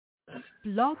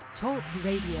Blog Talk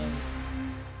Radio.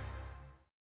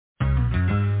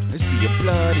 Is he your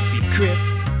blood? Is he Crip?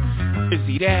 Is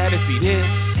he that? Is he this?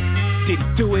 Did he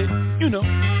do it? You know.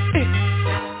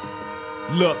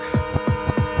 Look,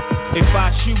 if I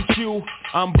shoot you,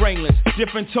 I'm brainless.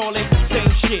 Different toilet,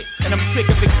 same shit. And I'm sick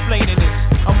of explaining this.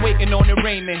 I'm waiting on the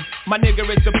arraignment. My nigga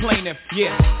is the plaintiff.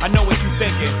 Yeah, I know what you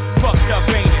thinking. Fucked up,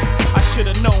 ain't it? I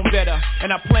should've known better,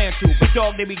 and I plan to. But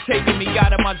dog, they be taking me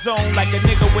out of my zone like a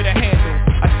nigga with a handle.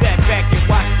 I sat back and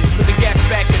watched it, put the gas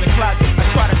back in the closet.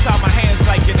 I try to tie my hands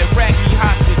like an Iraqi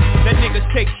hostage. That niggas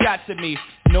take shots at me,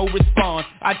 no response.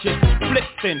 I just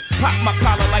flipped and pop my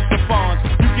collar like the fawns.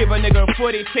 You give a nigga a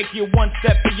foot, they take you one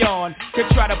step beyond. Could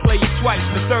try to play you twice,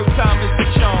 the third time is the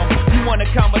charm. You wanna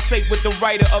conversate with the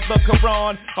writer of the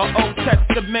Quran or Old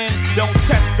Testament? Don't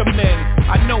test the men.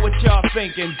 I know what y'all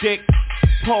thinking, dick.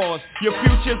 Pause, your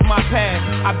future's my past.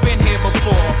 I've been here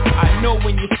before. I know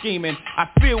when you're scheming, I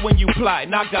feel when you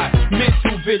plotting. I got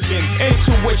mental vision,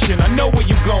 intuition. I know where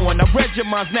you're going. I read your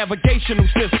mind's navigational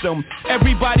system.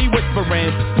 Everybody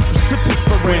whispering,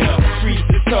 whispering. Streets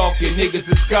is talking, niggas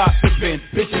is gossiping.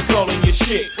 Bitches calling your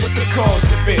shit. What's the cause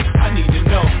of it? I need to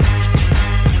know.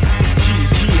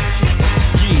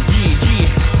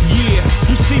 Yeah.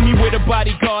 You see me with a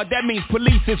bodyguard, that means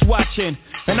police is watching.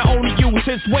 And I only use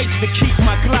his weight to keep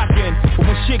my Glock in. But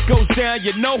when shit goes down,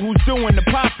 you know who's doing the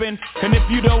popping. And if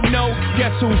you don't know,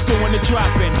 guess who's doing the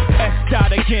dropping? S.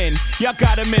 again, y'all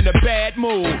got him in a bad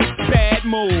mood. Bad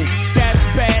mood, that's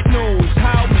bad news.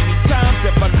 How many times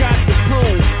have I got to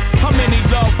prove? How many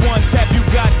loved ones have you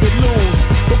got to lose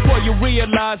before you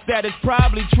realize that it's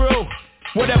probably true?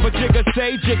 Whatever Jigga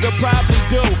say, Jigga probably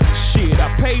do. Shit,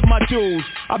 I paid my dues,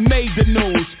 I made the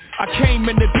news. I came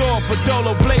in the door for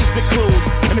Dolo Blaze the cruise.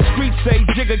 And the streets say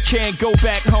Jigga can't go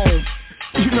back home.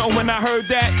 You know when I heard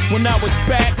that? When I was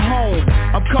back home.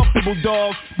 I'm comfortable,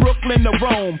 dog, Brooklyn to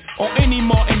Rome, or any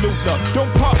Martin Luther.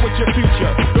 Don't part with your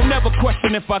future. Don't ever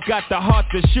question if I got the heart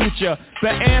to shoot ya. The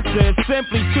answer is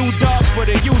simply too dark for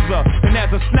the user. And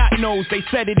as a snot nose, they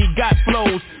said that he got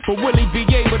flows. But will he be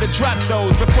able to drop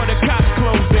those before the cops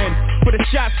close in? But the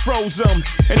shots froze him,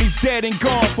 and he's dead and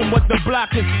gone from what the block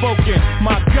has spoken.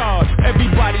 My God,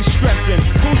 everybody's stressing.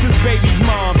 Who's his baby's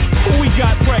mom? Who we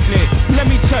got pregnant? Let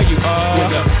me tell you,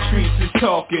 when the streets is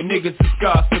talking, niggas is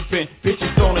gossiping.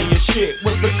 Bitches on your shit,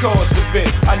 what's the cause of it?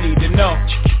 I need to know.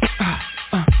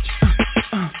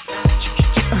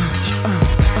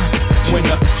 When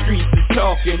the streets is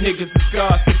talking, niggas is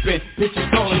gossiping.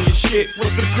 Bitches on your shit,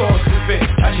 what's the cause of it?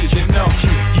 I need to know.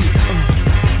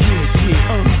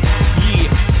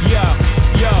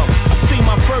 Yo, I seen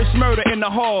my first murder in the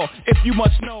hall. If you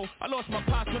must know, I lost my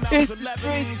pops when I was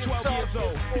 11, 12 years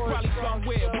old. He probably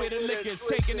somewhere where the liquor's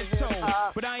taking its toll.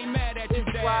 But I ain't mad at you,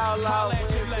 Dad. Holla at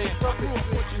your land. I grew up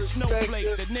with you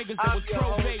snowflakes. The niggas that was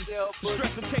pro-based. The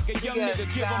stress to take a young nigga,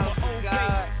 give him an old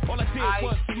face. All I did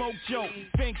was smoke, joke,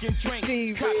 think and drink,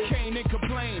 cocaine and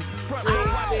complain. Front row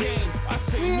watch game. I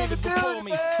see niggas before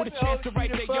me with a chance to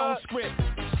write their own script.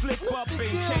 Slip up and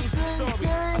change the story.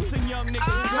 I seen young niggas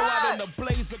go out in the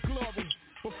blaze of glory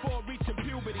before reaching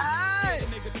puberty. Yeah,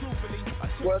 nigga, truthfully, I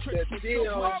took tricks with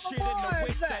so much shit in the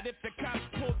wick that if the cops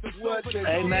pulled the over,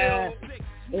 hey man,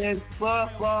 it's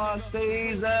football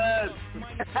season.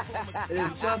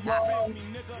 It's football.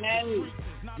 Hey,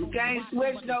 you can't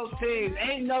switch no teams.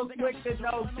 Ain't no switching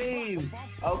no teams.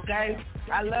 Okay?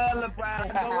 I love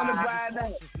LeBron. I know what LeBron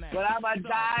is. But I'm a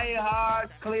die-hard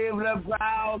Cleveland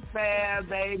Browns fan,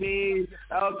 baby.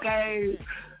 Okay?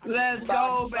 Let's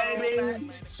go,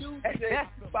 baby.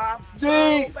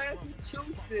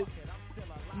 Massachusetts.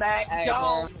 Mac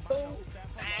Jones.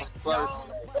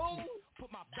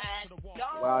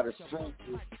 While the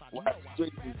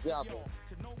streets is jumping.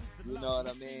 You know what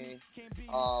I mean?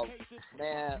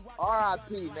 Man,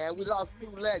 R.I.P., man. We lost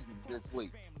two legends this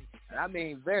week. And I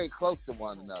mean, very close to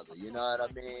one another. You know what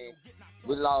I mean?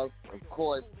 We lost, of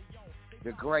course,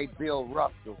 the great Bill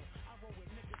Russell,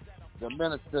 the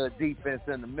minister of defense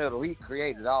in the middle. He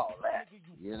created all that.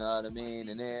 You know what I mean?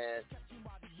 And then,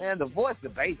 man, the voice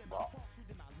of baseball.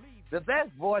 The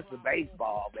best voice of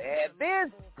baseball, man.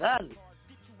 Vince Scully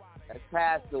has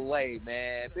passed away,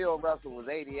 man. Bill Russell was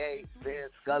 88.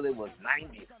 Vince Scully was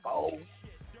 94.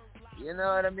 You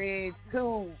know what I mean?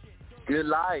 Two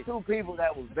people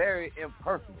that was very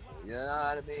impersonal. You know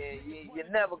what I mean? You're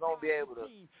never gonna be able to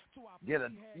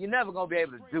you're never gonna be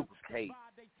able to duplicate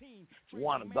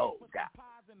one of those guys.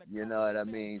 You know what I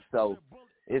mean? So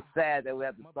it's sad that we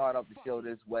have to start off the show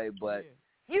this way, but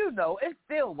you know, it's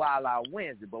still Wild Out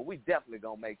Wednesday, but we definitely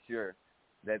gonna make sure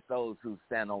that those who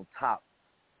stand on top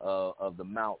of the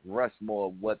Mount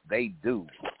Rushmore, what they do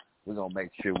we're going to make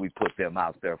sure we put them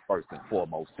out there first and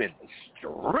foremost in the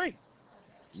street.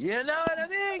 You know what I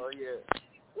mean? Oh, yeah.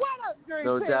 What up, Green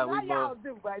No Pig? doubt. How y'all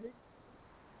do, baby?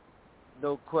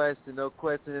 No question.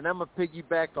 And I'm going to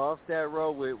piggyback off that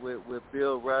road with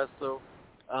Bill Russell.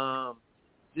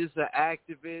 Just an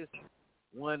activist,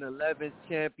 won 11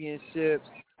 championships.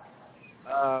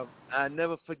 I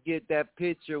never forget that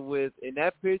picture and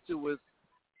that picture was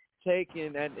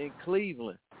taken in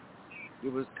Cleveland.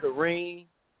 It was Kareem.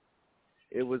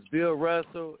 It was Bill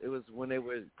Russell. It was when they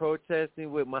were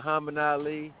protesting with Muhammad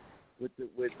Ali, with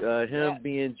him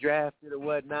being drafted or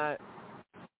whatnot.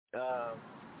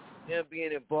 Him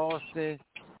being in Boston,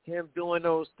 him doing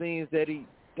those things that he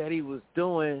was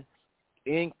doing,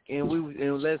 and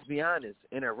let's be honest,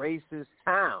 in a racist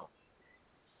town.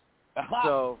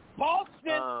 So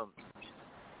Boston.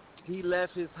 He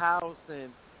left his house,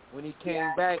 and when he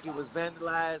came back, it was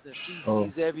vandalized and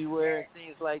feces everywhere and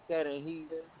things like that. And he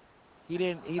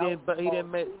didn't bust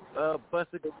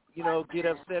a, get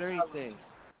upset or anything.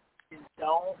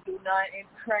 Don't do nothing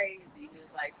crazy.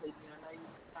 Just like, cause you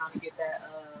trying to get that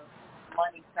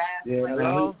money fast. I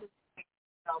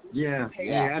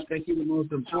think he's the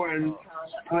most important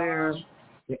player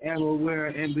to ever wear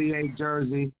an NBA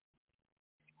jersey.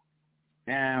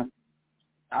 And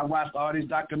I watched all these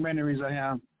documentaries of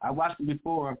him. I watched them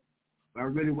before, but I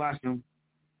really watched them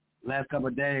last couple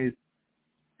of days.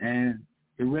 And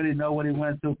to really know what he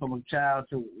went through from a child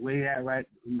to where he at right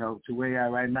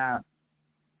now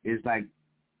is like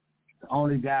the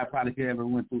only guy probably could ever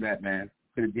went through that, man.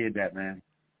 Could have did that, man.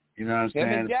 You know what I'm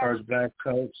saying? The first black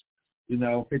coach,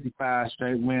 55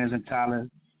 straight wins in college,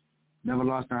 never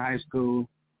lost in high school,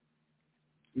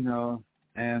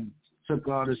 and took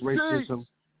all this racism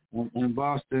in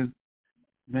Boston,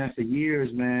 man, for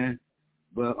years, man.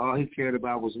 But all he cared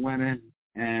about was winning,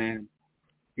 and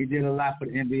he did a lot for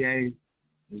the NBA. It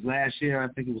was last year, I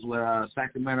think it was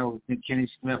Sacramento. I think Kenny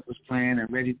Smith was playing and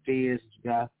Reggie Fizz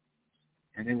guy,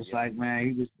 and it was like,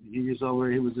 man, he was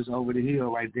just over the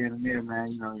hill right there and there,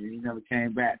 man. He never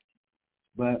came back,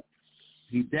 but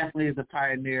he definitely is a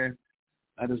pioneer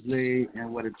of this league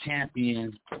and what a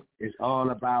champion is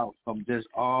all about from just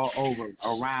all over,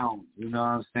 around, you know what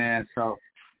I'm saying? So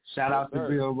shout out to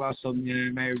Bill Russell,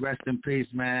 man, rest in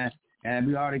peace, man. And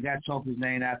we already got trophies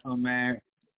named after him, man.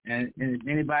 And if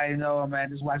anybody know him, man,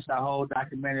 just watch the whole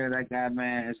documentary of that guy,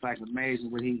 man. It's like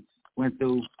amazing what he went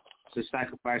through to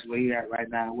sacrifice where he at right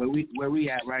now, where we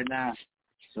at right now.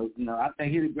 So, I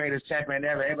think he's the greatest champion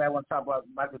ever. Everybody want to talk about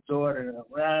Michael Jordan.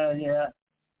 Well,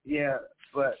 yeah.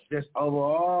 But just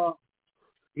overall,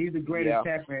 he's the greatest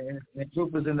champion. And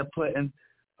proof is in the pudding.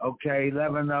 Okay,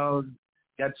 11-0,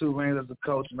 got 2 rings as a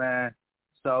coach, man.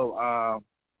 So, I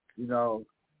know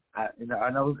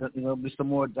be some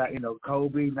more.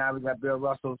 Kobe. Now we got Bill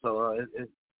Russell. So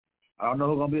I don't know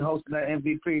who's gonna be hosting that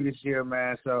MVP this year,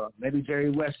 man. So maybe Jerry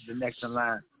West is the next in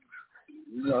line.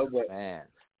 But man,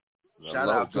 shout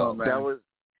out to him, man.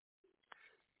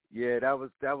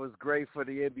 That was great for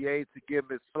the NBA to give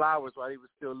him his flowers while he was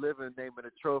still living, naming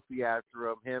a trophy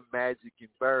after him, Magic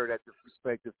and Bird at the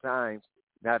respective times.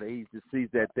 Now that he's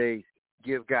deceased, that they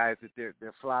give guys that their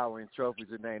flower and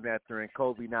trophies are named after, and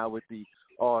Kobe now with the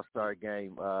All-Star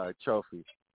Game trophy.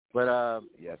 But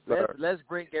let's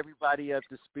bring everybody up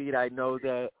to speed. I know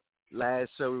that last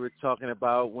show we were talking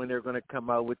about when they're going to come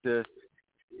out with the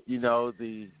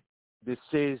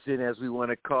decision, as we want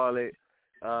to call it,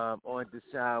 on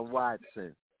DeShaun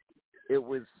Watson. It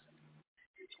was,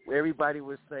 everybody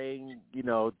was saying,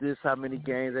 this how many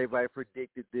games, everybody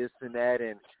predicted this and that,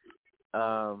 and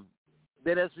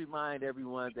let us remind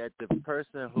everyone that the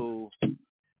person who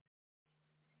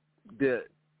the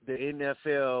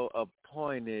NFL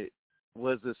appointed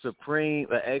was an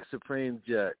ex-Supreme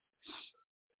Judge,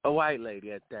 a white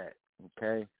lady at that,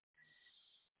 okay?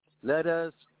 Let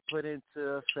us put into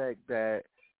effect that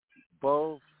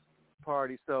both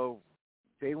parties, so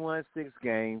they won 6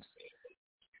 games.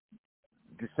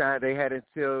 They had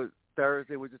until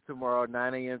Thursday, which is tomorrow,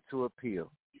 9 a.m. to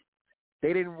appeal.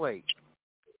 They didn't wait.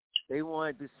 They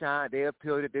wanted Deshaun. They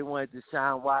appealed it. They wanted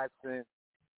Deshaun Watson,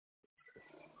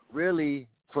 really,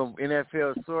 from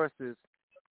NFL sources,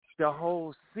 the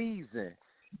whole season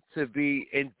to be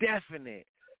indefinite.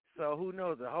 So who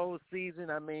knows, the whole season?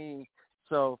 I mean,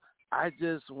 so I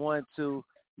just want to,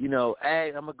 I'm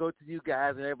going to go to you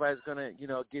guys, and everybody's going to,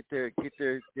 get their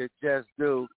just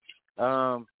due.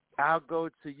 I'll go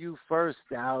to you first,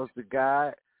 Styles, the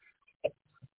guy.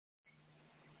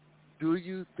 Do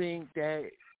you think that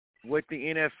what the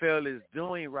NFL is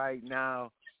doing right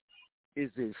now,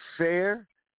 is it fair?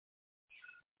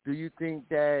 Do you think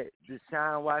that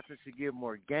Deshaun Watson should get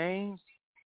more games?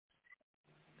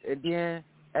 And then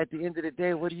at the end of the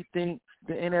day, what do you think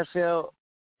the NFL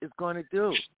is going to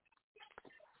do?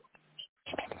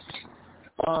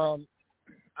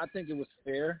 I think it was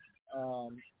fair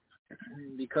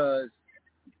because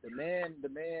the man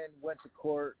went to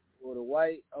court with a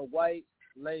white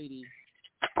lady,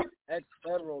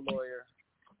 ex-federal lawyer.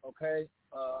 Okay,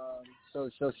 so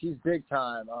she's big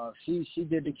time. She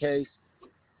did the case.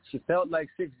 She felt like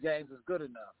 6 games was good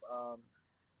enough.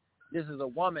 This is a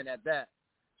woman at that.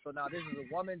 So now this is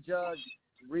a woman judge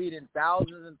reading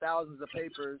thousands and thousands of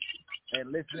papers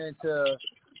and listening to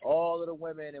all of the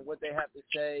women and what they have to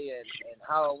say and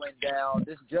how it went down.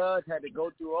 This judge had to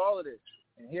go through all of this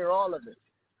and hear all of it,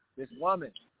 this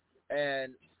woman.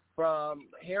 And from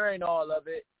hearing all of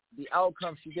it, the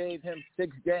outcome, she gave him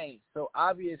 6 games. So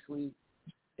obviously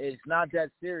it's not that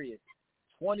serious.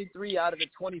 23 out of the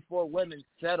 24 women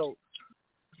settled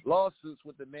lawsuits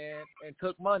with the man and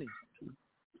took money.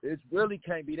 It really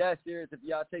can't be that serious if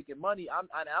y'all taking money.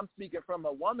 I'm speaking from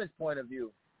a woman's point of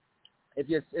view. If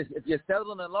you're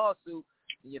settling a lawsuit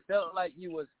and you felt like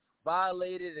you was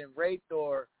violated and raped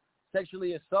or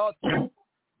sexually assaulted,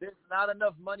 there's not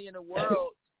enough money in the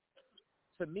world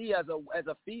to me as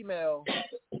a female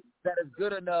that is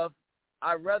good enough.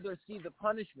 I'd rather see the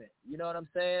punishment. You know what I'm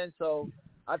saying? So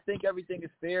I think everything is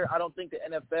fair. I don't think the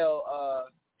NFL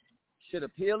should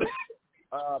appeal it.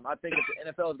 I think if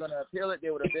the NFL is going to appeal it, they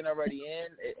would have been already in,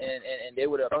 and they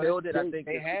would have appealed it. I think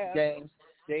they have games.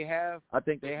 They have. I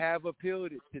think they have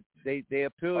appealed it. They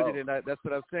appealed it, and that's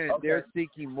what I'm saying. Okay. They're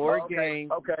seeking more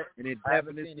games and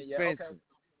indefinite suspension.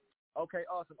 Okay,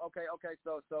 awesome. Okay.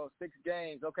 So 6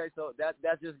 games. Okay, so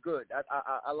that's just good.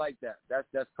 I like that.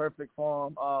 That's perfect for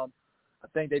them. I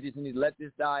think they just need to let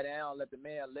this die down, let the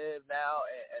man live now,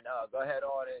 and go ahead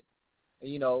on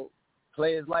and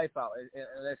play his life out, and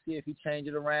let's see if he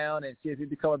changes it around and see if he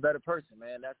become a better person,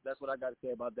 man. That's what I got to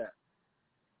say about that.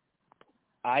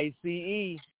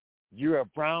 ICE, you're a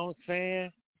Browns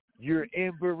fan. You're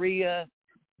in Berea.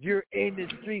 You're in the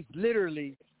streets.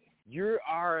 Literally, you're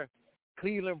our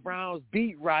Cleveland Browns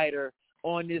beat writer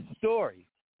on this story.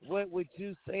 What would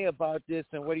you say about this,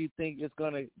 and what do you think it's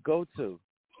going to go to?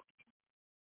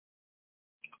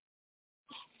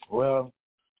 Well,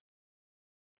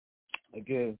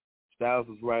 again, Styles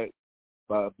was right.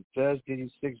 But the judge gave you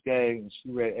 6 games, and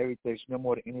she read everything. She knew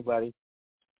more than anybody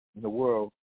in the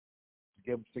world to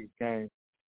give him 6 games.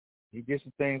 He did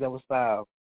some things that was foul.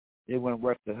 It wasn't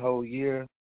worth the whole year,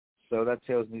 so that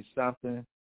tells me something.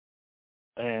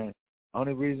 And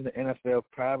only reason the NFL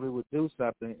probably would do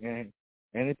something, and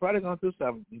they're probably going to do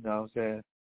something, you know what I'm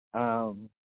saying?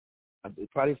 They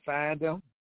probably fine them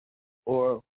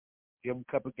or give them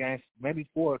a couple of games, maybe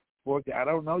 4 games. I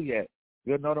don't know yet.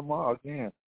 We'll know tomorrow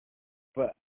again.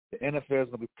 But the NFL is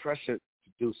going to be pressured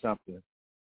to do something,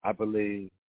 I believe.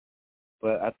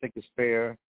 But I think it's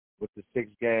fair with the 6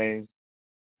 games,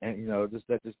 and just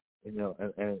let this,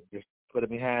 and just put it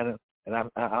behind them. And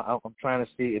I'm trying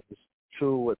to see if it's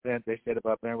true what they said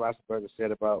about Ben Roethlisberger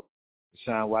said about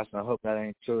DeShaun Watson. I hope that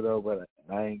ain't true though, but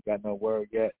I ain't got no word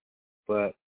yet.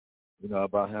 But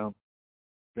about him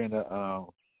being a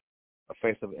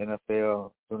face of the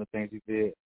NFL, doing the things he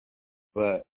did.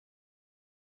 But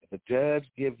if a judge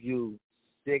gives you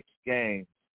 6 games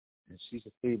and she's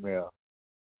a female,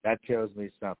 that tells me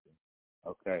something.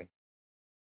 Okay.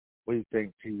 What do you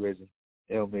think, T. Rizzy?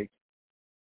 L-Mix?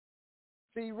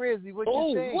 T. Rizzy, what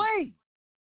you think? Wait.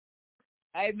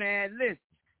 Hey, man, listen.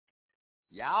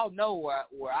 Y'all know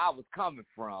where I was coming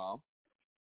from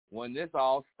when this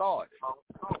all started.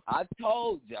 I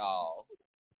told y'all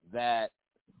that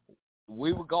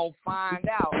we were going to find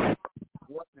out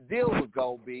what the deal was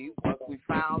going to be once we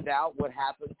found out what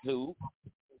happened to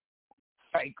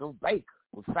Baker.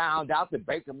 We found out that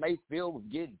Baker Mayfield was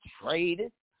getting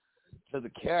traded to the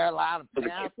Carolina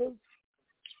Panthers,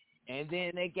 and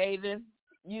then they gave him,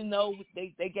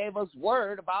 they gave us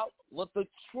word about what the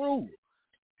true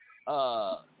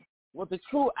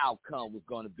outcome was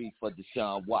going to be for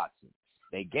DeShaun Watson.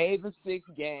 They gave him 6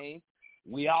 games.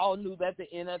 We all knew that the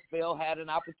NFL had an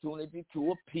opportunity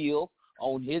to appeal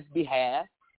on his behalf,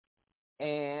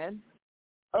 and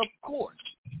of course,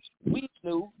 we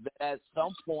knew that at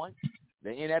some point the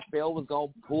NFL was going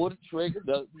to pull the trigger.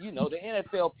 The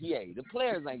NFLPA, the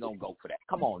players ain't going to go for that.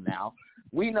 Come on now.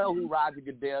 We know who Roger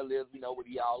Goodell is. We know what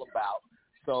he all about.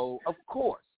 So, of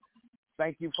course,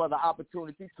 thank you for the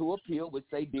opportunity to appeal, which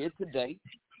they did today.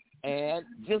 And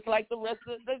just like the rest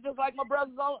of just like my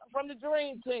brothers from the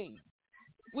Dream Team,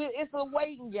 it's a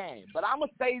waiting game. But I'm going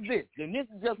to say this, and this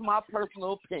is just my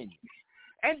personal opinion.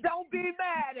 And don't be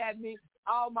mad at me,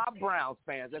 all my Browns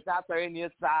fans that's out there in the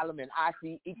asylum and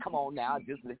ICE, come on now,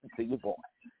 just listen to your boy.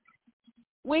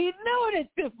 We knew that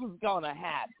this was going to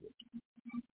happen.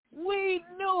 We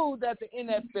knew that the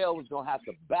NFL was going to have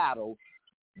to battle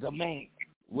the man,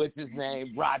 with his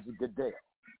name, Roger Goodell.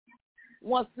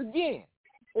 Once again,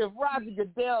 if Roger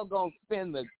Goodell going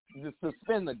to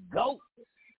suspend the GOAT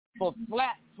for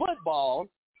flat football,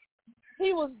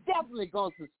 he was definitely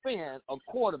going to suspend a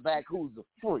quarterback who's a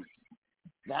freak.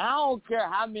 Now, I don't care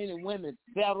how many women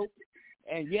settled,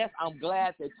 and yes, I'm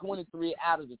glad that 23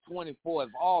 out of the 24 have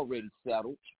already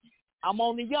settled. I'm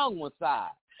on the young one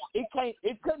side. It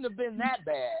couldn't have been that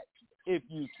bad if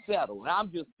you settled. And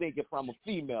I'm just thinking from a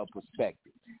female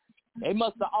perspective. They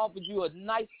must have offered you a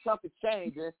nice chunk of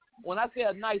change. And when I say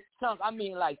a nice chunk, I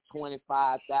mean like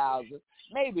 $25,000,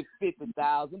 maybe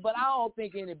 $50,000. But I don't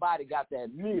think anybody got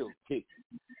that meal ticket.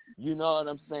 You know what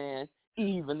I'm saying?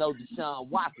 Even though DeShaun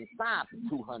Watson signed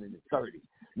for $230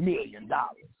 million.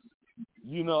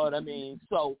 You know what I mean?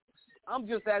 So I'm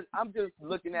just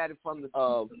looking at it from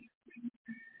the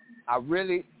I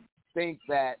really think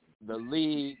that the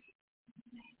league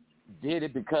did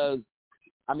it because,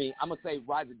 I'm going to say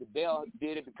Roger Goodell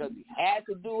did it because he had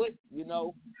to do it, you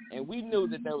know, and we knew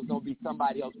that there was going to be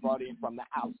somebody else brought in from the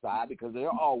outside because there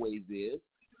always is.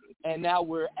 And now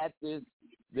we're at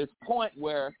this point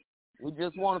where we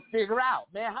just want to figure out,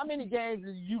 man, how many games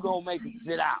are you going to make him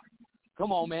sit out?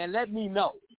 Come on, man, let me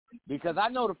know. Because I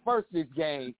know the first 6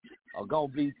 games are going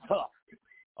to be tough,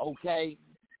 okay?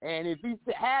 And if he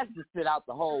has to sit out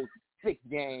the whole 6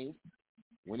 games,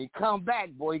 when he come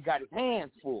back, boy, he got his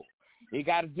hands full. He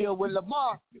got to deal with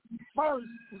Lamar first,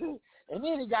 and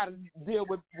then he got to deal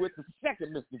with the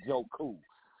second Mr. Joe Cool.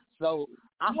 So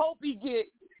I hope he get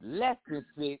less than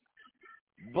 6,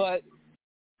 but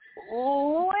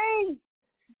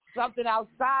something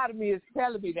outside of me is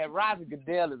telling me that Roger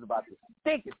Goodell is about to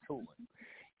stick it to him.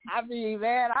 I mean,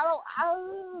 man,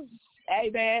 hey,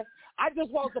 man, I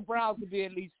just want the Browns to be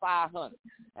at least 500,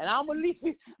 and I'm gonna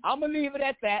leave it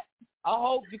at that. I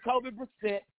hope Jacoby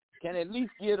Brissett can at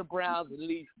least give the Browns at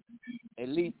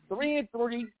least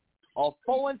 3-3 or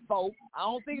 4-4. I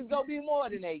don't think it's gonna be more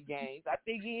than 8 games. I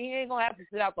think he ain't gonna have to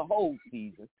sit out the whole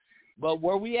season. But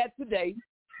where we at today,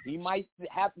 he might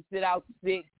have to sit out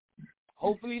 6,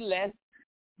 hopefully less,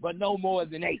 but no more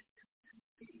than 8.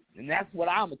 And that's what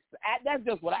that's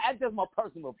just my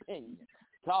personal opinion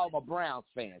to all my Browns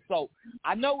fans. So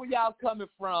I know where y'all coming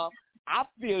from. I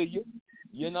feel you.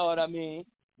 You know what I mean?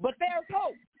 But there's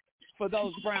hope for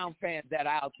those Brown fans that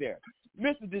are out there.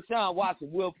 Mr. DeShaun Watson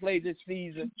will play this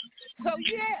season. So,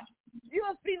 yeah,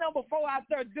 you'll see number 4 out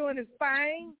there doing his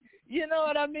thing. You know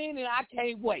what I mean? And I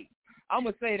can't wait. I'm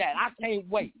going to say that. I can't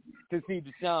wait to see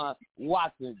DeShaun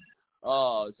Watson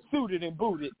suited and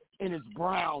booted in his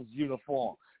Browns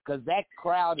uniform, because that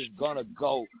crowd is going to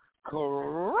go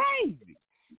crazy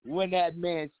when that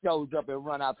man shows up and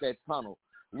run out that tunnel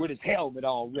with his helmet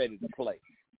on ready to play.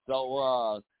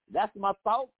 So that's my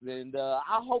thoughts, and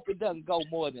I hope it doesn't go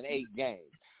more than 8 games.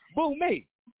 Boo me.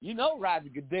 You know Roger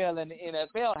Goodell and the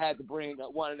NFL had to bring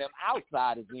one of them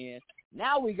outsiders in.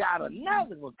 Now we got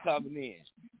another one coming in.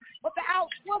 What's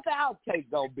the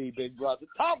outtake going to be, big brother?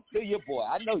 Talk to your boy.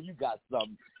 I know you got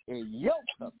something in your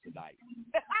cup tonight.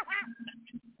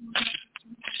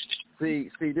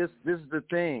 See, this is the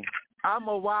thing. I'm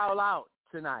a wild out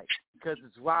tonight because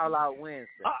it's Wild Out Wednesday.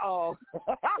 Uh-oh.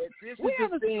 This is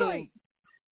the thing.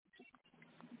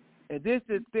 And this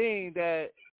is the thing that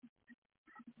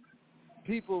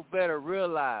people better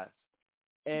realize.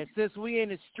 And since we in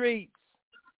the streets,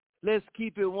 let's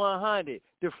keep it 100.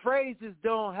 The phrases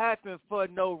don't happen for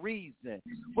no reason.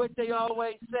 What they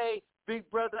always say, Big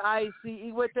Brother ICE,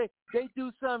 what they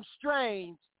do something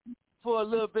strange for a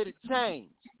little bit of change.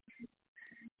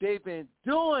 They've been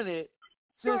doing it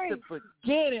since the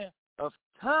beginning of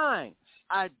time.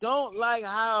 I don't like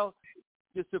how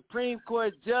the Supreme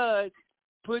Court judge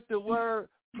put the word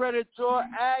predatory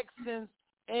actions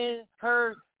in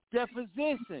her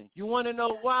deposition. You want to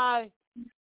know why?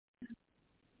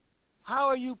 How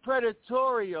are you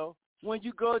predatorial when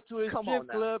you go to a strip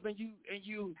club and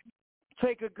you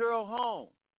take a girl home?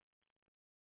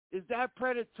 Is that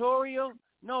predatorial?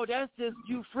 No, that's just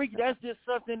you freak. That's just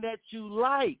something that you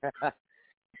like.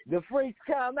 The freaks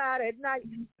come out at night.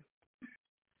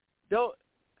 Don't.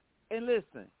 And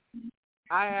listen,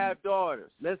 I have daughters.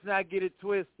 Let's not get it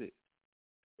twisted.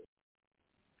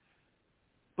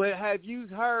 But have you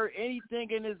heard anything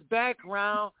in his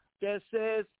background that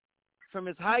says from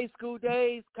his high school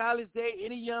days, college days,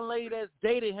 any young lady that's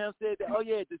dated him said that, oh,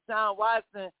 yeah, DeShaun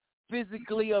Watson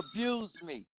physically abused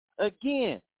me?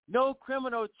 Again, no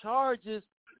criminal charges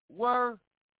were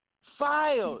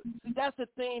filed. See, that's the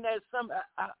thing that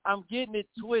I'm getting it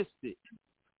twisted.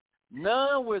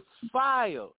 None was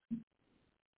filed.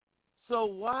 So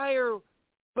why are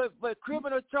but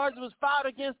criminal charges was filed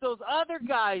against those other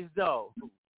guys though?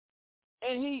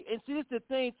 And see, this is the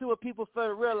thing too, what people fail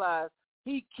to realize.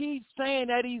 He keeps saying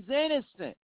that he's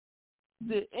innocent.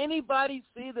 Did anybody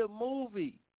see the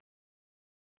movie?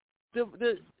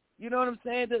 You know what I'm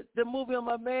saying? The movie on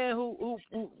my man who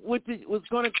was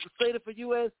going to play it for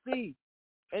USC,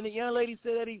 and the young lady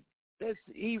said that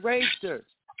he raped her,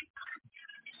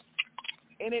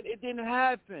 and it didn't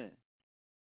happen.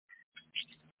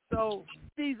 So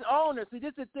these owners, see, this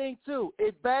is the thing too.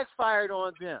 It backfired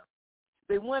on them.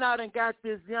 They went out and got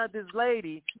this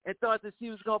lady and thought that she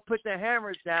was going to put the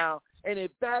hammers down, and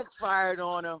it backfired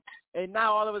on them. And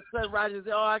now all of a sudden, Roger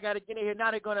said, I got to get in here.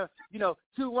 Now they're going to,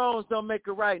 two wrongs don't make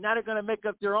a right. Now they're going to make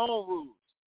up their own rules.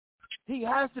 He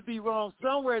has to be wrong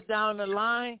somewhere down the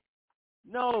line.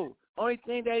 No. Only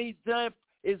thing that he's done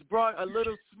is brought a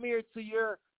little smear to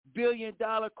your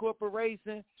billion-dollar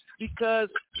corporation because,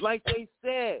 like they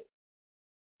said,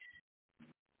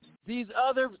 these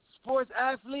other sports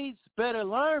athletes better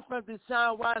learn from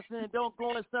DeShaun Watson and don't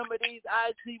go in some of these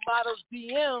IG models'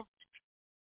 DM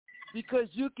because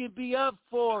you can be up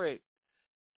for it.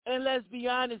 And let's be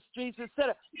honest, Streets,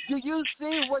 etc. Do you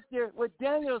see what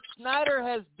Daniel Snyder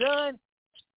has done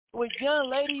with young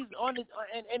ladies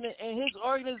in his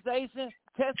organization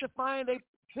testifying they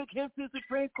took him to the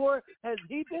Supreme Court? Has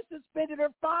he been suspended or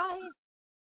fined?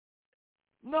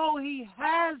 No, he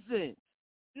hasn't.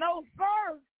 No,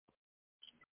 sir.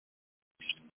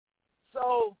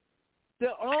 So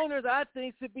the owners, I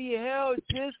think, should be held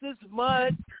just as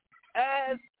much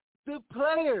as the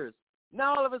players.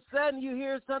 Now all of a sudden you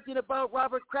hear something about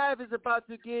Robert Kraft is about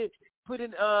to get put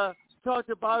in, talked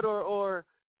about or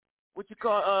what you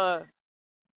call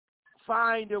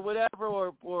fined or whatever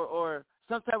or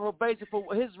some type of probation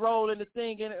for his role in the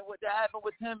thing and what that happened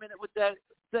with him and with that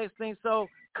sex thing. So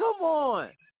come on.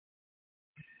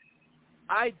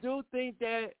 I do think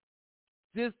that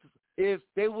just if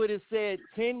they would have said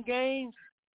 10 games,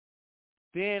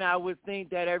 then I would think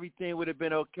that everything would have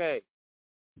been okay.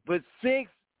 But 6,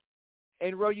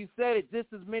 and Ro, you said it,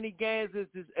 just as many games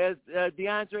as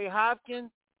DeAndre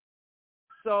Hopkins.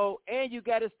 So, and you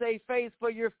got to stay face for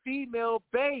your female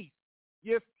base,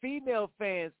 your female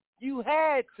fans. You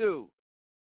had to.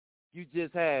 You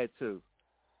just had to.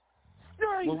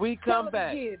 When we come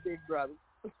back, again, big brother.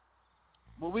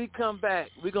 When we come back,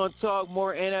 we're going to talk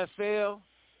more NFL.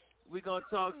 We're going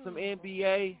to talk some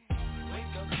NBA.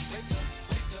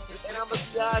 And I'm going to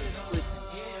be honest with you.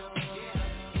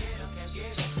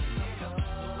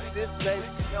 This lets you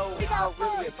know how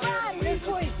really American is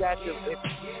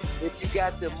if you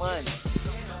got the money.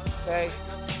 Okay?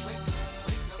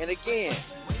 And again,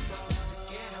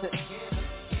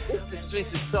 it's the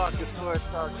Streets of Talk, the Sports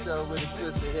Talk Show with a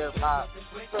twist of hip-hop.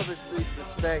 From the streets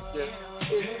perspective,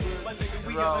 it's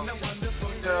Bruce Rowe. You know what I'm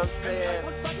saying?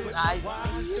 It's Ice,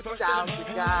 it's Shout to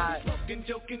God. You know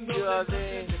what I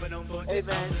mean? Hey,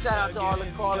 man, shout out to all the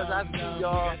callers. I see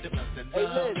y'all. Hey,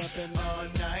 listen.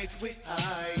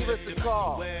 Give us a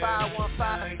call.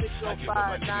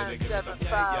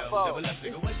 515-605-9750. It's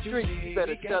the Streets. You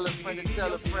better tell a friend and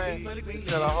tell a friend.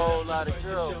 Tell a whole lot of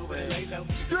girlfriends.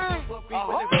 Streets!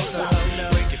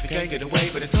 If you can't get away,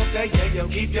 but it's okay, yeah, yo,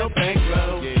 keep your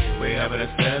bankroll. Yeah, we're having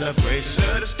a celebration,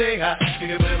 to stay high. You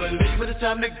can never leave when it's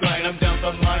time to grind. I'm down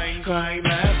for mine, crime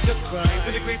after crime.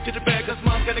 From the grave to the bag, cause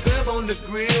mom got a grab on the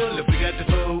grill. If we got the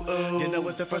foe, you know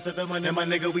it's the first of the month, and my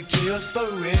nigga, we chill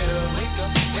for real. Wake up,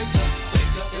 wake up,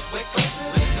 wake up, just wake up,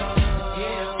 wake up.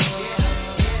 Yeah, yeah,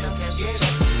 yeah,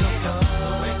 yeah. Wake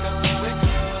up, wake up,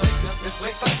 wake up, just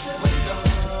wake up.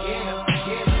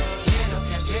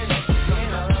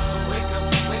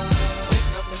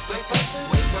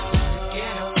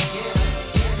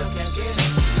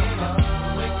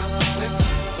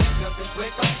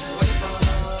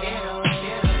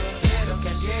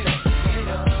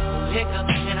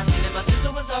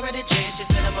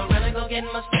 In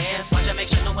my stance, watch I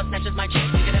make sure no one snatches my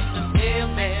chance. Nigga, that's the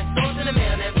real man. Goes in the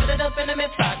mail and put it up in the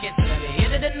mid pocket. Till I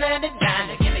hit it and landed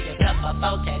down. Give me yourself a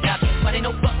boat that up. But ain't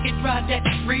no bucket project.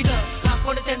 Freedom, hop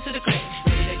on the 10 to the crib.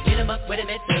 Ready to get him up with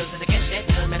him at bills. And to catch that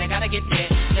deal, man, I gotta get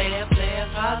there. Player,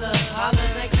 holler,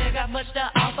 like they got much to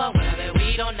offer. When I bet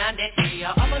weed on 93,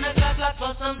 I'll open a club block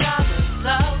for some dollars.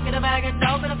 So, get a bag of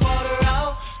dope and a quarter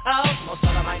roll. Oh, most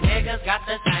all of my niggas got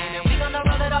the sign. And we gonna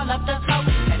roll it all up the smoke.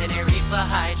 And then they reach for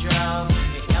hydro.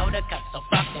 We know the cut, so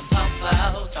fucking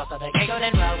popo. Toss of the giggle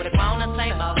then roll with a clone and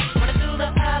same old. Running through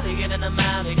the alley, get in the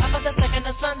alley. Up at the second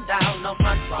of sundown, no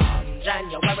front wrong.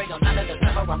 January on 9th of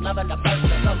December, I'm I'm loving the first of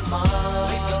the month.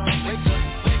 Wake up, wake up,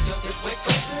 wake up, just wake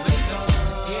up, wake up.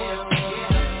 Get up,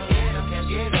 get up, get up, can't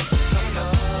get up, wake up.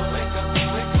 Wake up,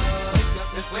 wake up, wake up,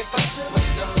 just wake up,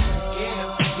 wake up. Get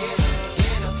up, get up,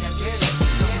 get up, can't get up,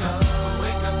 get up.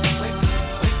 Wake up, wake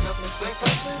up, wake up, just wake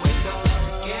up, wake up.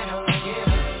 Get up, get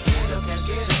up, get up, can't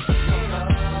get up, get up.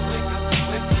 Wake up,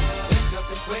 wake up, wake up,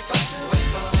 just wake up, wake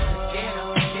up. Get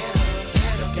up, get up,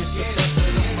 get up, can't get up.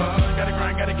 Gotta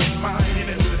grind, gotta get mine. In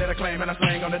the hood that I claim and I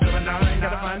slang on the double nine.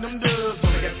 Gotta find them dubs.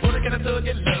 Wanna get full, can I still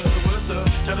get love? What's up?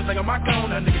 Try to sing on my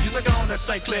corner, nigga. You suck on that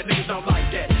St. Clair, niggas don't like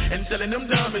that. And selling them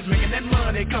dummies, making that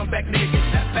money. Come back, nigga, get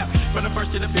tapped out. From the first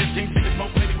to the 15th, niggas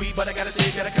smoke plenty weed, but I gotta say,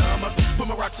 gotta come up. Put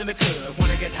my rocks in the club. When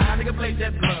I get high, nigga, blaze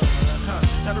that blood.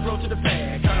 Time to roll to the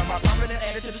bag. Count on my profit and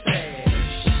add it to the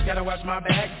stash. Gotta watch my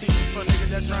backseat for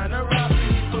niggas that's trying to rob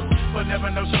people. But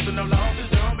never know something, no losses.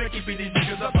 Don't make keeping these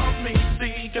niggas up off me.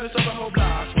 See, could've sold a whole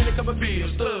block. Spend a couple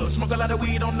bills, stuff. Smoke a lot of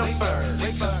weed on no fur.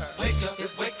 Wake up, wake up,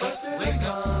 just wake up, wake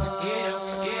up. Get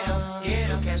up, get up,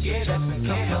 get up, can't get up,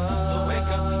 get up. So wake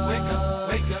up, wake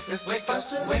up, wake up, just wake up,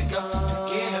 wake up.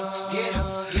 Get up, get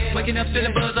up, get up. Waking up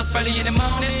feeling buzz up early in the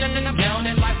morning. Something I'm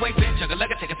yawning, lightweight bitch. Chugga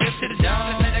like I take a fifth to the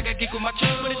dawn. Tonight I got geek with my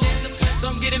truck with a dance.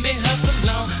 So I'm getting me hustle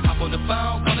long. Hop on the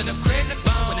phone, calling up crazy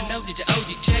phone. When I know that your OG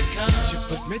check comes, you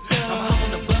put me down. I'm home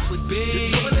on the bus with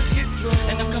big.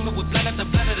 And I'm coming with blood after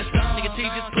blood of the stone. Nigga T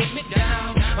just put me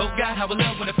down. Oh God, how I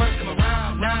love when it first come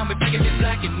around. Now I'm bringing it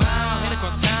black and mild. Head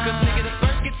across town. Cause nigga the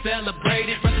first get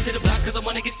celebrated. Running to the block cause I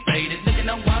wanna get faded. Looking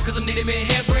on wild cause I'm needing me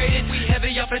hair braided. We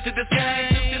heavy off into the sky.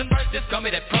 To the first, just call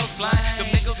me that post line. Some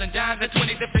nickels and dimes, the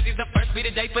 20s and 50s. The first be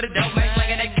the day for the dope man.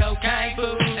 Slanging that cocaine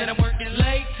food. And I'm working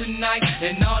late tonight.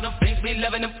 And all them things be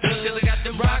loving them good. Cause I got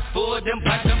them rocks for them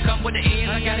pipes. Them come with the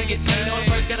end. I gotta get paid on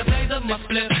first. Gotta blaze up my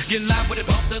flip. Get live with it.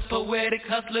 Bosses, poetic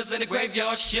hustlers in the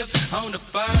graveyard shift. On the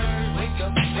fire. Wake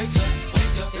up, wake up,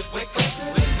 wake up, just wake up,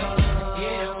 wake up.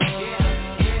 Get up, get up,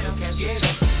 get up, can't get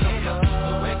up, get up.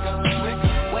 So wake up, wake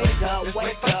up, wake up,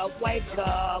 wake up, wake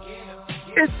up.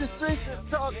 It's the Streets of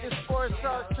Talk, the sports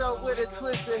talk show with a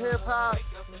twist of hip-hop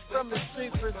from the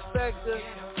street perspective.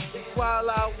 It's Wild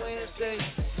Out Wednesday.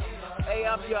 Hey,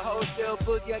 I'm your host, El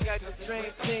Boogie. I got the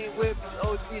dream team with me.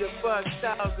 OG the Buck,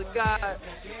 Styles the God,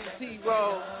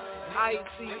 T-Roll, ICE.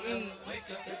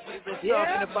 We're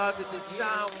talking about the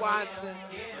DeShaun Watson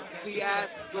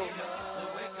fiasco.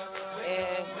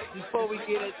 And before we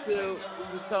get into,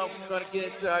 we're going to get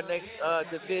into our next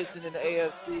division in the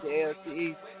AFC, the AFC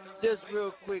East. Just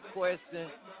real quick question.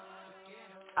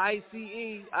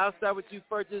 ICE, I'll start with you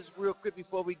first, just real quick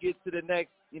before we get to the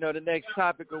next, the next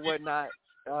topic or whatnot.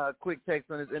 Quick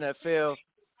text on this NFL.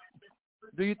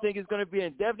 Do you think it's going to be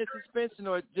indefinite suspension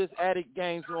or just added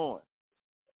games on?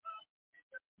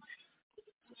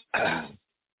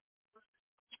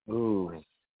 Ooh.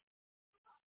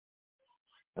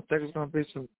 I think it's going to be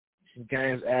some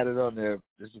games added on there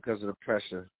just because of the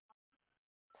pressure.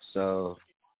 So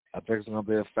I think it's going to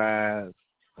be a 5,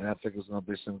 and I think it's going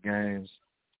to be some games.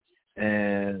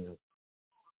 And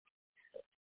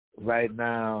right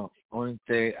now, only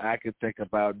thing I can think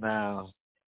about now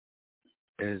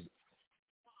is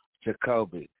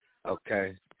Jacoby,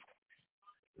 okay?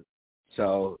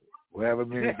 So wherever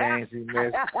many games he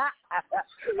missed,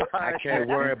 I can't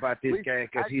worry about this game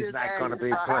because he's not going to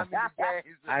be put.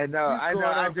 I know.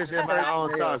 I'm just in my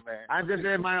own thoughts. I'm just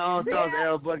in my own thoughts,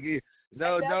 El Boogie.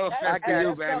 No offense to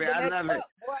you, baby. I love it.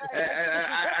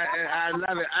 I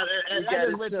love it. I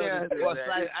just went there for a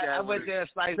slight. I went there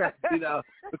slight,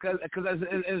 because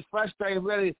it's frustrating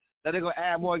really that they're gonna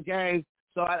add more games.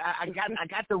 So I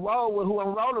got to roll with who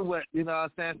I'm rolling with. You know what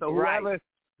I'm saying? So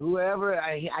whoever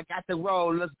I got to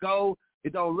roll. Let's go.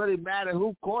 It don't really matter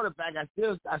who quarterback. I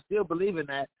still believe in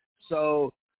that.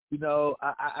 So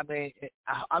I mean,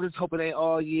 I just hope it ain't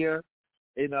all year.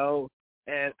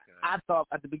 And I thought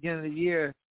at the beginning of the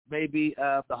year, maybe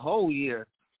the whole year.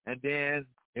 And then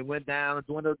it went down,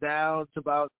 dwindled down to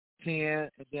about 10. And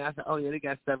then I said, oh, yeah, they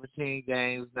got 17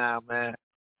 games now, man.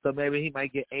 So maybe he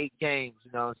might get 8 games,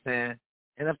 you know what I'm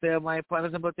saying? NFL might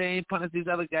punish him, but they ain't punish these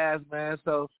other guys, man.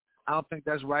 So I don't think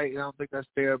that's right. I don't think that's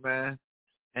fair, man.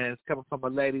 And it's coming from a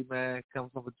lady, man, coming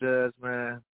from a judge,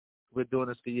 man. We're doing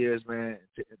this for years, man.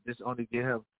 Just only get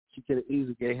him. She could have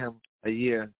easily gave him a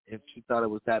year if she thought it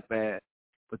was that bad.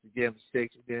 But to give him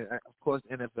 6, and then, of course,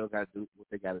 the NFL got to do what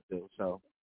they got to do. So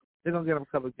they're going to get him a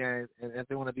couple of games. And if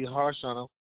they want to be harsh on him,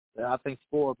 I think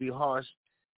 4 would be harsh.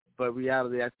 But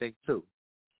reality, I think 2.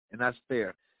 And that's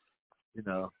fair,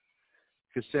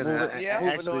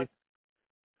 Considering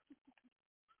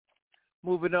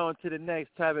Moving on to the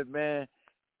next topic, man.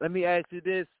 Let me ask you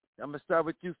this. I'm going to start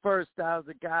with you first, Styles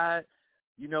the Guy.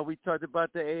 We talked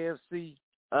about the AFC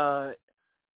The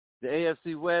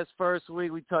AFC West first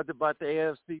week, we talked about the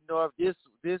AFC North.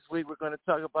 This week, we're going to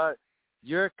talk about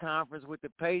your conference with the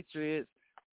Patriots,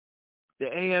 the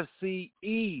AFC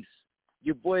East.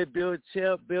 Your boy Bill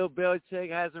Belichick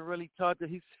hasn't really talked to.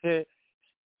 He said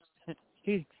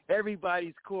he's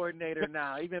everybody's coordinator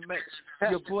now. Even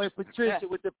your boy Patricia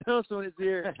with the pencil in his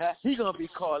ear, he gonna be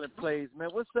calling plays, man.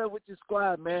 What's up with your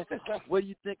squad, man? What do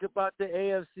you think about the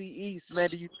AFC East, man?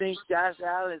 Do you think Josh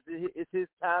Allen is his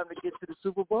time to get to the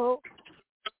Super Bowl?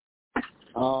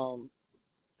 No,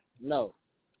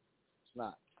 it's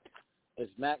not.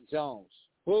 It's Mac Jones.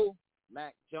 Who?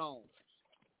 Mac Jones.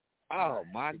 Oh,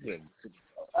 my goodness.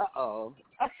 Uh-oh.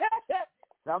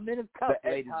 I'm in his cup,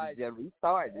 ladies and gentlemen. He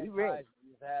started. He ready.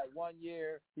 He's had 1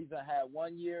 year. He's done had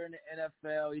 1 year in the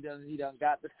NFL. He done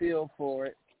got the feel for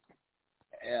it.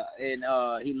 And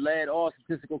he led all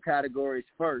statistical categories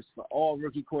first for all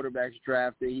rookie quarterbacks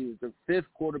drafted. He was the 5th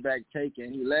quarterback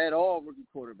taken. He led all rookie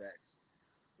quarterbacks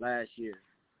last year.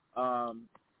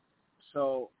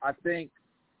 So I think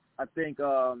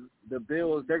the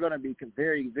Bills, they're going to be a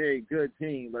very, very good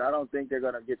team, but I don't think they're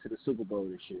going to get to the Super Bowl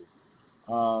this year.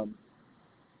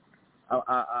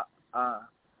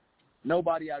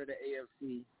 Nobody out of the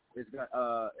AFC is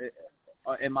going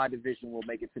in my division will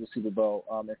make it to the Super Bowl.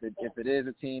 If it is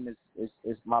a team,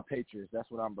 it's my Patriots. That's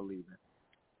what I'm believing.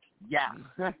 Yeah.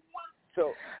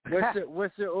 So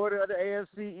what's your order of the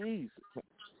AFC East?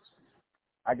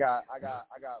 I got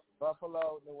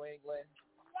Buffalo, New England,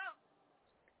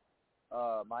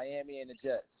 Miami, and the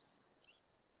Jets.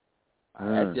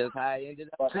 That's just how it ended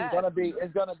up.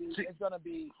 It's gonna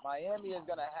be. Miami is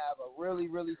gonna have a really,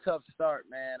 really tough start,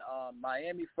 man.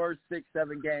 Miami first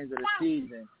 6-7 games of the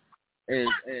season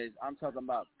is I'm talking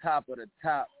about top of the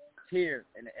top tier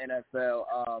in the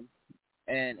NFL.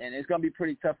 And it's gonna be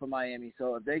pretty tough for Miami.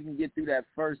 So if they can get through that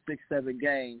first 6-7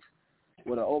 games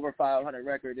with an over 500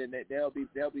 record, then they'll be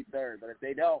third. But if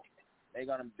they don't, they're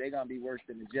gonna be worse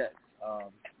than the Jets.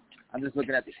 I'm just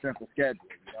looking at the strength of schedule.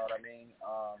 You know what I mean?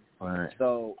 Right.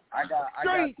 So I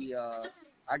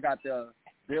got the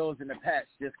Bills and the Pats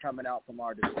just coming out from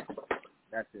our division.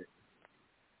 That's it.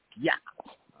 Yeah.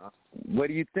 What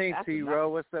do you think, T-Row?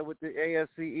 What's up with the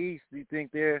AFC East? Do you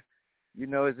think they're,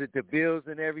 is it the Bills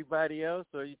and everybody else,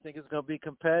 or you think it's going to be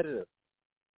competitive?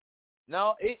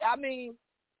 No,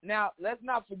 now let's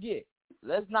not forget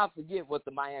what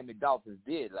the Miami Dolphins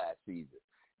did last season.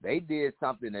 They did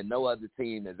something that no other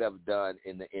team has ever done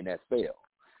in the NFL.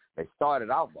 They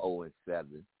started off 0-7,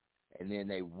 and then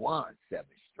they won 7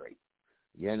 straight.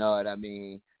 You know what I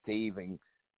mean? To even,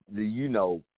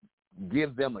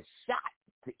 give them a shot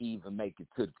to even make it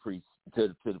to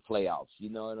the playoffs. You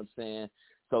know what I'm saying?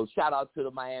 So shout out to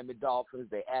the Miami Dolphins.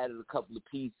 They added a couple of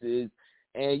pieces,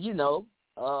 and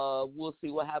we'll see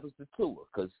what happens to Tua,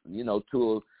 because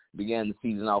Tua began the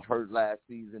season off hurt last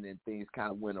season, and things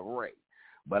kind of went awry.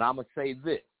 But I'm going to say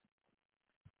this.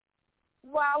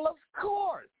 Well, of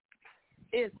course,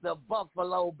 it's the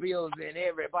Buffalo Bills and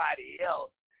everybody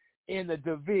else in the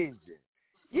division.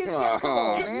 Come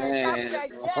on, man.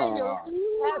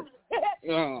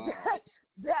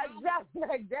 Josh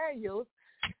McDaniels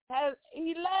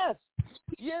he left.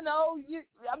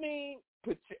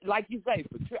 Like you say,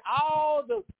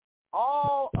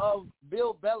 all of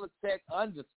Bill Belichick's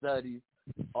understudies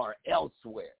are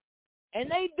elsewhere. And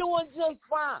they doing just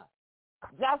fine.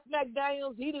 Josh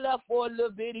McDaniels, he left for a little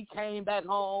bit. He came back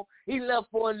home. He left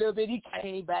for a little bit. He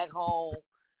came back home.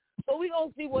 So we're going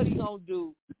to see what he's going to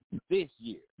do this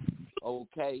year.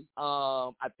 Okay?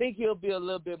 I think he'll be a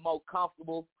little bit more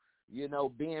comfortable,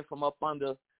 being from up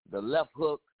under the left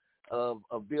hook of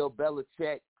Bill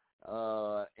Belichick.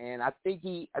 And I think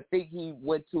he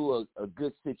went to a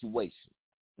good situation.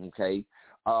 Okay?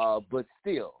 But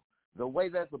still, the way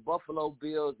that the Buffalo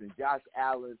Bills and Josh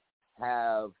Allen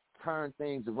have turned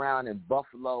things around in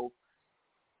Buffalo,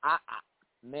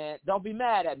 man, don't be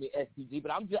mad at me, STG,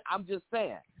 but I'm just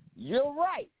saying, you're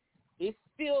right. It's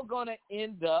still gonna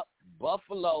end up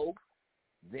Buffalo,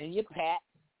 then your Pats,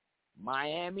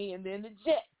 Miami, and then the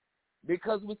Jets,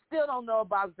 because we still don't know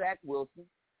about Zach Wilson.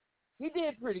 He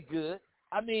did pretty good.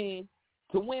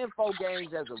 To win 4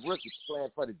 games as a rookie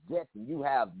playing for the Jets and you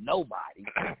have nobody,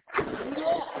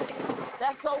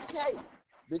 that's okay.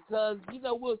 Because,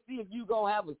 we'll see if you're going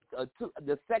to have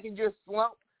the second-year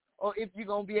slump, or if you're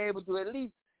going to be able to at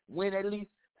least win at least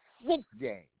 6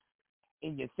 games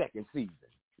in your second season.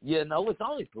 It's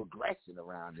only progression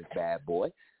around this bad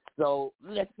boy. So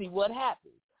let's see what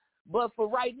happens. But for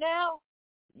right now,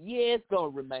 it's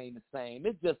going to remain the same.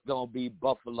 It's just going to be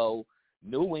Buffalo,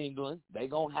 New England. They're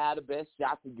going to have the best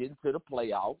shot to get into the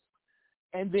playoffs.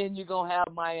 And then you're going to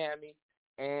have Miami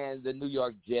and the New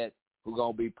York Jets, who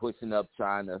going to be pushing up,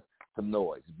 trying to some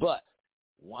noise. But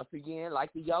once again,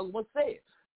 like the young one said,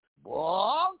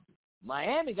 boy,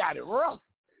 Miami got it rough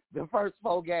the first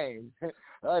 4 games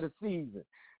of the season.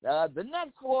 The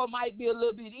next 4 might be a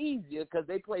little bit easier because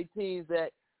they play teams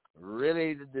that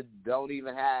really don't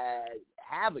even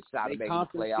have a shot of making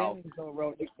the playoffs. Games, though,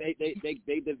 bro.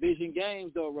 They division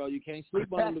games, though, bro. You can't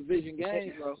sleep on them division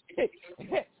games, bro.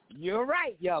 You're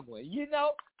right, young one. You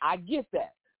know, I get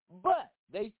that. But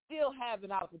they still have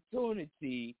an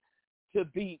opportunity to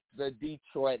beat the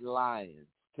Detroit Lions,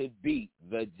 to beat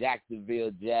the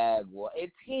Jacksonville Jaguars,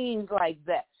 and teams like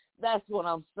that. That's what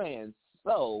I'm saying.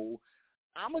 So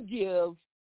I'm going to give,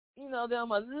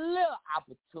 them a little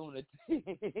opportunity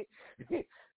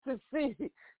to see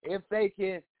if they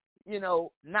can,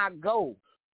 not go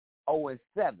 0-7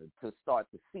 to start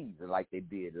the season like they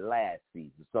did last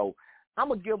season. So I'm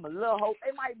going to give them a little hope.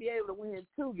 They might be able to win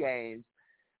 2 games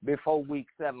before week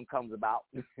 7 comes about.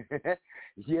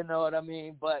 You know what I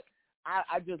mean? But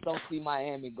I just don't see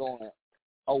Miami going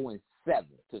 0-7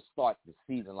 to start the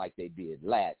season like they did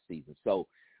last season. So,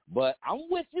 but I'm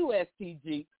with you,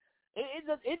 STG.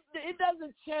 It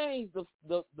doesn't change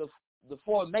the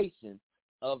formation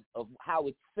of how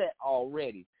it's set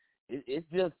already. It's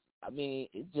just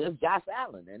Josh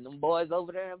Allen and them boys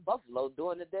over there in Buffalo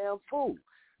doing the damn fool.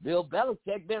 Bill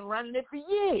Belichick been running it for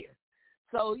years.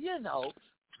 So,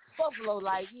 Buffalo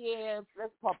like, yeah,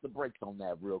 let's pump the brakes on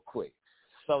that real quick.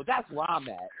 So that's where I'm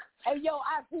at. Hey, yo,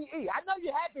 ICE, I know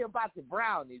you're happy about the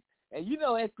Brownies, and you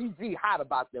know STG hot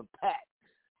about them Pats.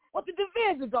 What the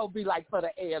division going to be like for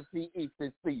the AFC East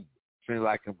this season? Seems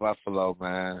like in Buffalo,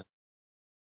 man.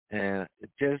 And it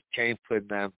just can't put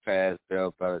nothing past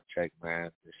Bill Belichick,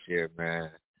 man, this year, man.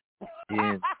 He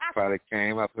probably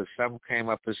something came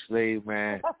up his sleeve,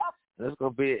 man. It's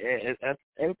going to be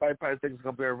everybody probably thinks it's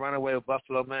going to be a runaway with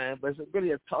Buffalo, man. But it's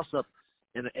really a toss-up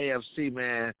in the AFC,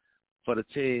 man, for the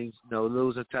teams.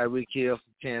 Losing Tyreek Hill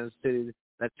from Kansas City,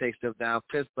 that takes them down.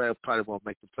 Pittsburgh probably won't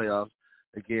make the playoffs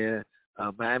again.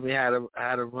 Miami had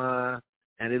a run,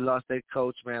 and they lost their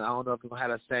coach, man. I don't know if they're going to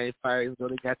have that same fire, even though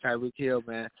they got Tyreek Hill,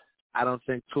 man. I don't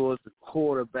think Tua's the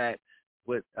quarterback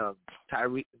with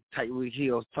Tyreek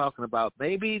Hill talking about.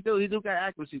 Maybe he do got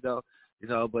accuracy, though,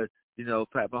 but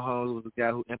Pat Mahomes was the guy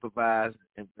who improvised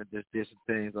and just did some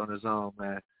things on his own,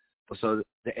 man. But so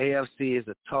the AFC is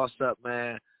a toss-up,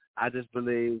 man. I just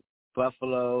believe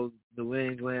Buffalo, New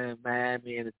England,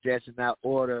 Miami, and the Jets in that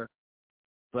order.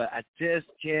 But I just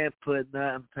can't put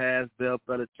nothing past Bill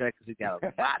Belichick because he got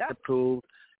a lot to prove,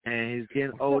 and he's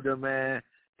getting older, man.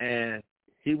 And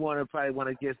he probably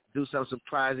want to do some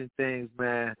surprising things,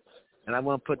 man. And I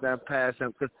want to put that past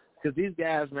him because these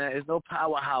guys, man, it's no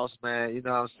powerhouse, man. You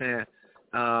know what I'm saying?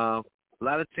 A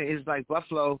lot of teams like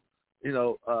Buffalo,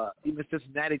 even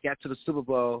Cincinnati got to the Super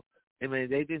Bowl. I mean,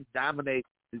 they didn't dominate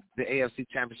the AFC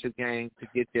Championship game to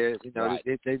get there.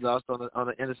 Right. They lost on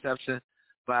an interception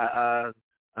by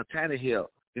Tannehill.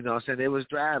 You know what I'm saying? They was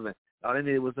driving. All they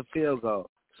needed was a field goal.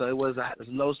 So it was a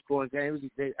low-scoring game.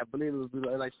 I believe it was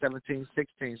like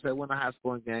 17-16. So it wasn't a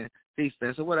high-scoring game,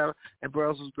 defense or whatever. And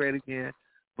Burrows was great again.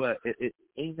 But it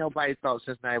ain't nobody thought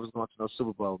Cincinnati was going to no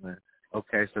Super Bowl, man.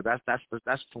 Okay, so that's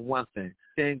for one thing.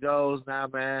 10 goals now,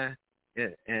 man.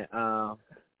 And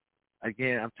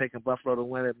again, I'm taking Buffalo to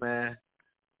win it, man.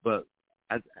 But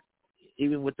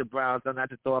even with the Browns, I'm not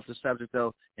to throw off the subject,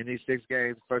 though, in these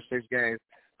first 6 games,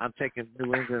 I'm taking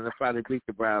New England to probably beat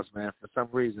the Browns, man, for some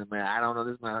reason, man. I don't know.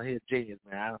 This man, he's a genius,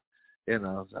 man.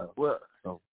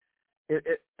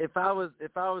 If I was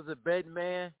a betting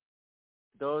man,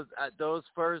 those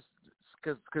first,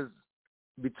 because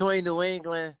between New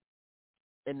England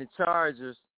and the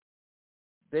Chargers,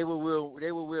 they will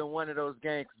win one of those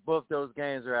games because both those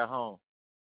games are at home.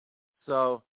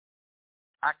 So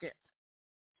I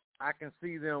can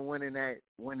see them winning that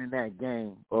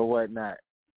game or whatnot.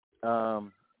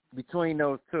 Between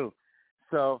those two,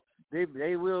 so they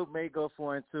may go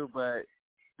 4-2, but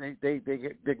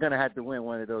they're gonna have to win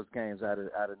one of those games out of New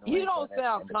England. You don't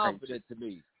sound confident to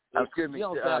me. Excuse me,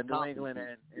 New England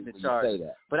and the Chargers.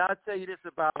 But I'll tell you this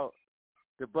about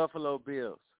the Buffalo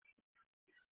Bills.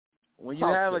 When you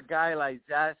have a guy like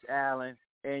Josh Allen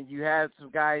and you have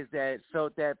some guys that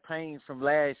felt that pain from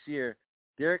last year,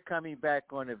 they're coming back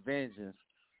on a vengeance.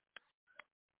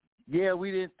 Yeah,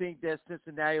 we didn't think that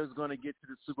Cincinnati was going to get to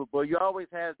the Super Bowl. You always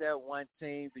have that one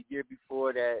team the year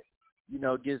before that,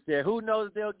 gets there. Who knows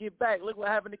if they'll get back? Look what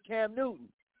happened to Cam Newton.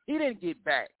 He didn't get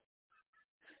back.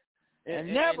 And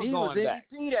he was back.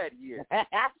 MVP that year.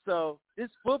 So this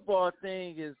football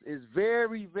thing is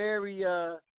very, very,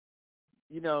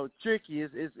 tricky.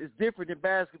 It's different than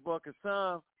basketball because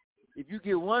some if you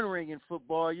get 1 ring in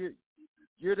football,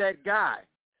 you're that guy.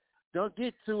 Don't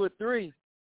get 2 or 3.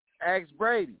 Ask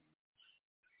Brady.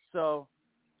 So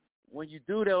when you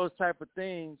do those type of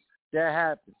things, that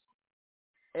happens.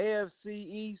 AFC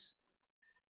East,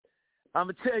 I'm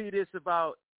going to tell you this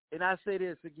about, and I say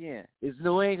this again, it's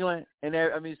New England,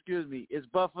 it's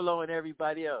Buffalo and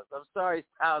everybody else. I'm sorry,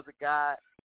 Styles a guy.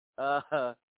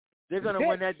 They're going to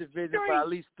win that division by at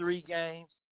least 3 games.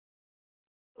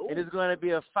 Ooh. And it's going to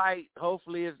be a fight.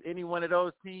 Hopefully, if any one of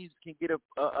those teams can get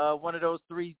one of those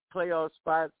 3 playoff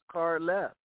spots card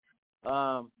left.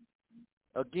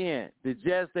 Again, the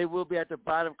Jets, they will be at the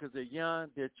bottom because they're young.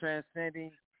 They're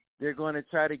transcending. They're going to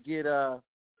try to get, out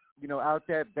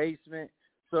that basement,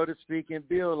 so to speak, and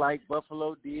build like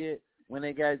Buffalo did when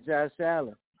they got Josh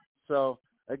Allen. So,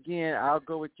 again, I'll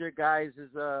go with your guys'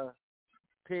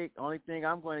 pick. Only thing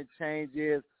I'm going to change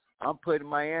is I'm putting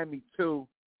Miami 2,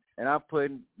 and I'm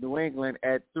putting New England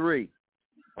at 3.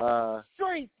 In that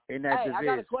division. I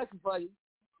got a question for you.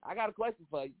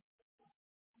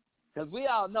 Because we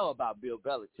all know about Bill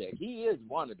Belichick. He is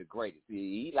one of the greatest.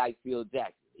 He like Phil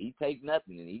Jackson. He take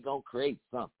nothing, and he going to create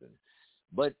something.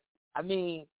 But,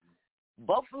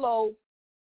 Buffalo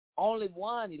only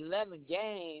won 11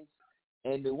 games,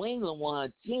 and New England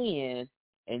won 10,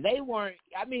 and they weren't.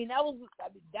 That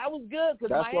was good because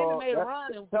Miami made a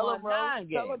run and won 9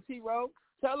 games.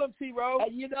 Tell him, T-Row.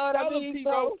 You know what I mean?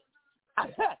 So, I'm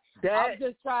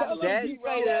just trying to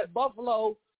say that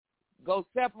Buffalo go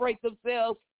separate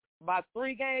themselves by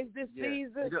 3 games this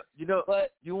season.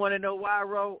 But you want to know why,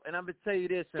 Ro? And I'm gonna tell you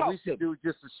this, and we should do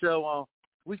just a show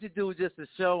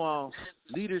on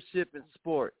leadership in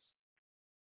sports.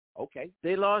 Okay.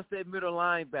 They lost their middle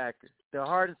linebacker, the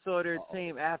heart and soul of their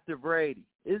team after Brady.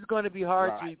 It's going to be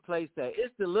hard to replace that.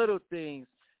 It's the little things,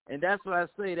 and that's what I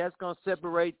say. That's going to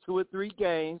separate 2 or 3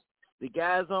 games. The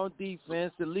guys on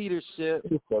defense, the leadership,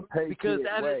 because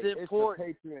that is important.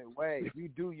 It's the Patriot way. You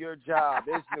do your job.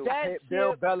 It's the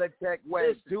Bill Belichick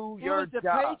way. Do your job. It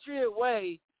was the Patriot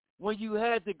way when you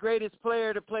had the greatest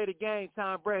player to play the game,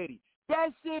 Tom Brady.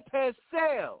 That ship has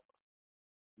sailed.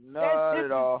 Not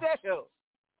at all. That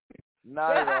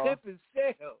ship is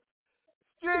sailed.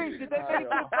 Streets, did they make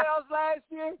the playoffs last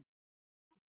year?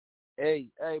 Hey,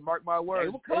 mark my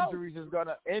words. Injuries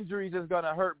is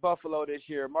gonna hurt Buffalo this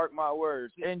year. Mark my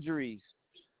words. Injuries.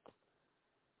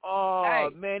 Oh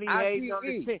man, he hates on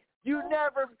the team. You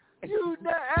never.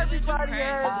 Everybody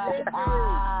has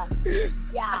injuries.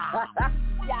 Yeah.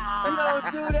 You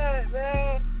don't do that,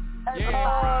 man.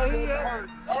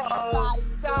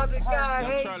 Sounds the guy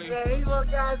hates, man. He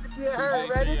wants guys to get hurt.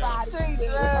 Ready? Everybody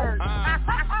hurt.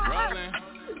 Rolling.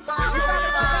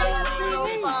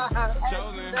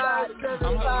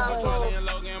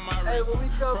 Hey, when we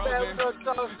come back, we're going to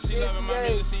talk she loving my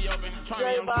music, she open.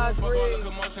 Trying me, I'm fuck all the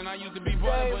commotion. I used to be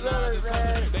bored, but now I'm just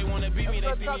coaching. They want to beat me,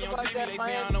 they see me on TV, they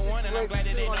say I'm the one, and I'm glad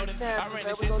that they know this. I ran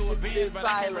this shit to a Benz, but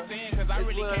I can't pretend, because I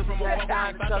really came from a poor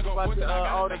guy. I go pussy, I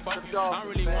got the fuck. I'm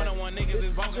really one-on-one niggas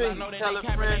is vocal. I know that they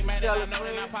capping, they mad that I know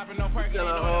that I'm popping no perk. They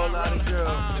know that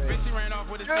I'm bitch, she ran off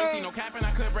with a 60, no capping.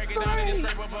 I could break it down and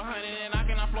just scrape up 100, and I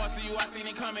cannot floss to you. I seen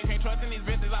it coming, can't trust in these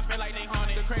bitches. I feel like they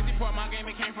haunted. The crazy part, my game,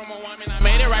 it came from a woman. I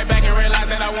made it right back and realized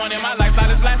that I wanted my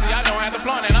lifestyle is flashy. I don't have to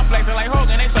flaunt it. I'm flexing like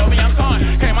Hogan. They told me I'm torn.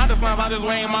 Came out the slums, I'm just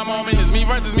waiting my moment. It's me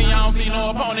versus me. I don't see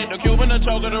no opponent. The Cuban, the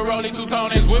choker, the rolling, 2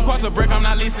 toners. Whip across the brick. I'm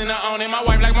not leasing to own it. My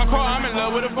wife like my car. I'm in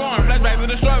love with the form. Flashback to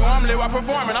the struggle. I'm lit while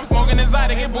performing. I'm smoking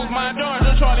exotic. It boosts my endurance.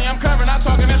 The Charlie, I'm covering. I'm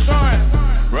talking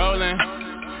insurance. Rolling.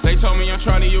 They told me I'm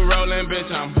Charlie. You rolling,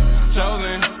 bitch. I'm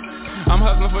chosen. I'm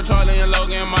hustling for Charlie and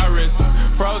Logan. My wrist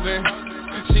frozen.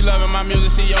 She loving my music,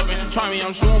 she open. Try me,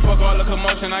 I'm shooting, fuck all the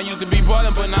commotion. I used to be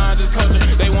boiling, but now I'm just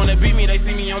coaching. They wanna beat me, they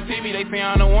see me on TV, they say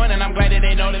I'm the one, and I'm glad that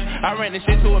they know this. I ran this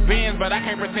shit to a Benz, but I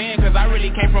can't pretend, cause I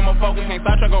really came from a focus. Can't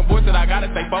start truck on bullshit, I gotta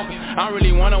stay focused. I'm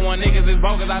really one-on-one niggas, is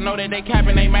bogus. I know that they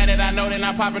capping, they mad that I know that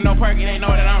I'm popping no perky, they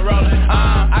know that I'm rolling.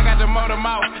 I got the motor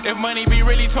mouth. If money be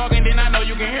really talking, then I know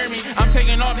you can hear me. I'm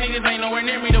taking off, niggas ain't nowhere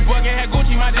near me. The bucket had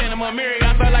Gucci, my denim a Miri.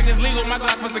 I felt like it's legal, my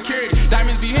Glock for security.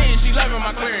 Diamonds be hitting, she loving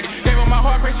my clarity. Gave her my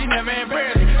heart, pray she never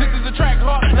embarrassed me. This is a track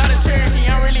hard, not a Cherokee.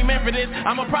 I'm really meant for this.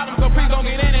 I'm a problem, so please don't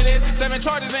get into this. 7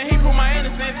 charges and he prove my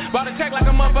innocence. Bought a check like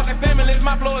a motherfucking stimulus.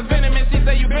 My flow is venomous. She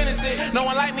say you benefit. No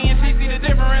one like me and she see the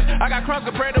difference. I got crumbs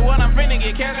compared to what I'm finna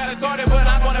get. Care got it started, but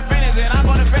I'm gonna finish it. I'm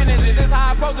gonna finish it. This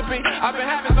how I'm supposed to be. I've been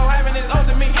having, so having is owed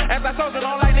to me. As I told you,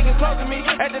 don't like niggas close to me.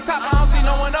 At the top, I don't see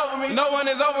no one over me. No one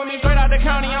is over me. Straight out the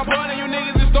county, I'm boiling. You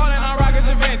niggas is stalling. I'm rocking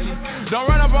Da Vinci. Don't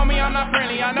run up on me, I'm not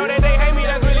friendly. I know that they hate me,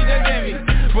 that's really just envy.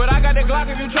 But I got the Glock,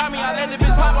 if you try me, I let the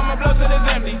bitch pop, I'ma blow till it's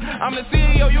empty. I'm the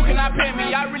CEO, you cannot pin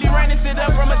me. I really ran this shit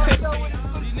up from a tip.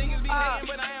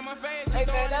 Hey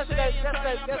man, that's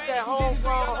that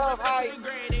homegrown Huff Heights,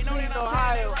 Cleveland,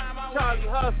 Ohio, Charlie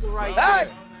Hustle right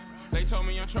there. They told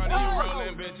me I'm Charlie, you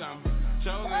rolling, bitch, I'm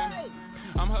chosen.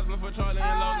 I'm hustling for Charlie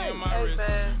and Logan, my wrist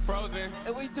frozen.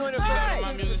 And we doing it from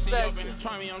my music, she open.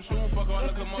 Try me, I'm shooting, fuck all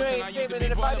the commotion. I used to be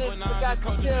baller, but now I'm just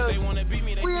coaching. They wanna beat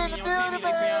me, they see me on TV,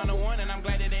 they say I'm the one, and I'm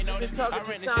glad that they know this. I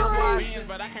rent the shit for bands,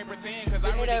 but I can't pretend, cause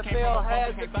I really came from a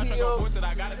focus. Can't stop no bullshit,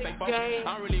 I gotta stay focused.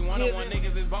 I'm really one-on-one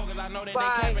niggas is bogus. I know that they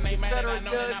capping, they mad that I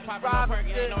know that I'm popping no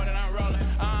perky, they know that I'm rolling.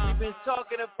 We've been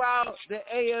talking about the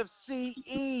AFC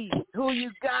East. Who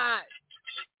you got?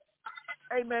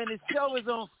 Hey, man, the show is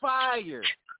on fire.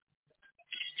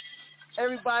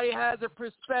 Everybody has a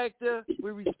perspective.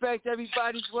 We respect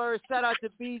everybody's words. Shout out to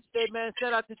Beach Day, man.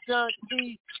 Shout out to Dunk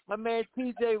T. My man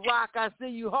TJ Rock, I see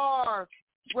you hard.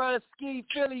 Brother Ski,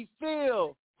 Philly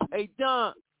Phil. Hey,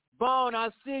 Dunk, Bone, I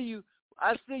see you.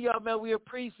 I see y'all, man. We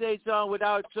appreciate y'all.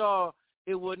 Without y'all,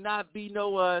 it would not be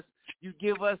no us. You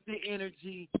give us the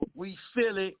energy. We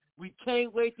feel it. We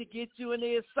can't wait to get you in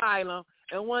the asylum.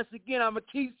 And once again, I'm going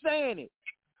to keep saying it.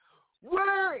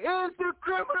 Where is the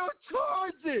criminal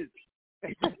charges?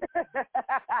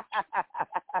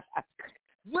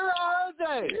 Where are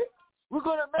they? We're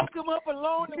going to make them up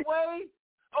along the way?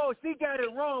 Oh, she got it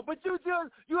wrong. But you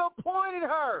appointed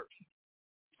her.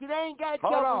 See, they ain't got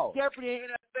Devil's Jeopardy in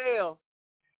NFL.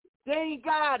 They ain't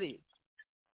got it.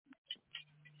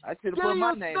 I should have put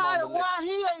my name on the list. Why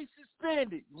he ain't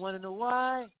suspended? You want to know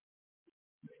why?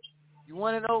 You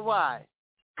want to know why?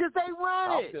 Because they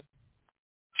run it.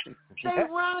 They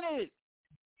run it.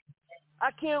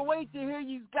 I can't wait to hear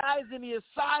you guys in the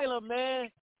asylum, man.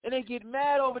 And they get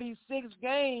mad over these 6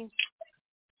 games.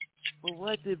 But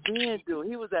what did Ben do?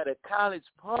 He was at a college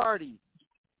party,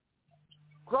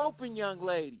 groping young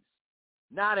ladies.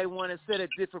 Now they want to set a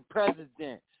different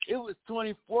president. It was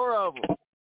 24 of them.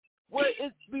 Whether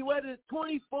it's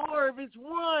 24 if it's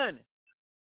 1.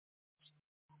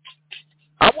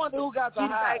 I wonder who got the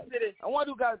high. I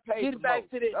wonder who got paid the most.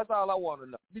 That's all I want to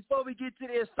know. Before we get to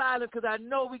the asylum, because I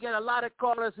know we got a lot of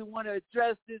callers who want to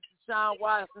address this DeShaun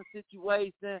Watson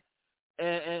situation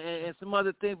and some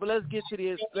other things. But let's get to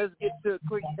this. Let's get to a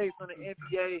quick take on the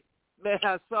NBA. Man,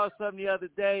 I saw something the other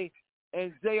day,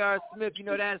 and J.R. Smith, you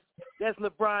know, that's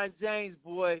LeBron James'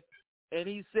 boy, and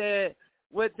he said,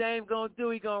 what Dame gonna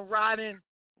do? He gonna ride in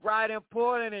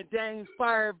Portland, and Dame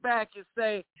fire back and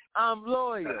say, I'm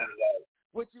loyal.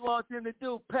 What you want them to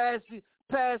do? Pass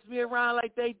me around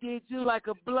like they did you, like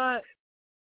a blunt?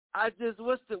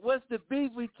 What's the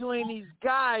beef between these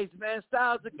guys, man?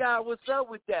 Styles of God, what's up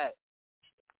with that?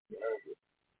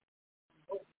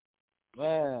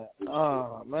 Man,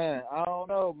 I don't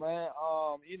know, man.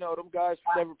 You know, them guys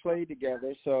never played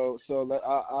together, so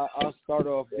I'll start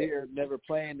off there, never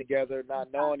playing together,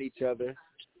 not knowing each other.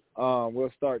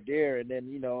 We'll start there, and then,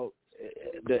 you know,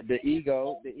 the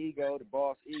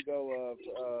boss ego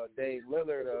of Dave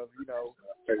Lillard of, you know,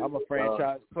 I'm a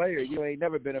franchise player. You ain't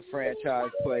never been a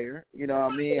franchise player. You know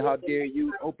what I mean? How dare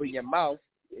you open your mouth?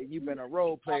 You've been a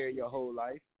role player your whole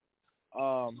life.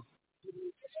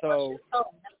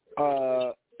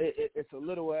 It's a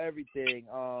little of everything.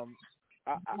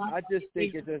 I just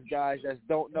think it's just guys that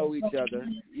don't know each other.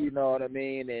 You know what I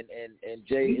mean? And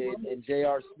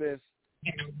J.R. Smith,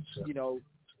 you know,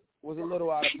 was a little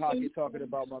out of pocket talking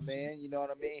about my man. You know what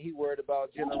I mean? He worried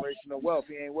about generational wealth.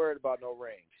 He ain't worried about no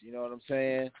rings. You know what I'm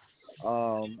saying?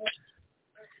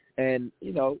 And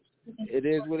you know, it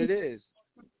is what it is.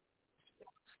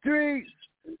 Street,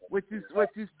 what you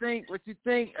think? T.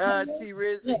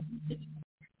 Rizzy?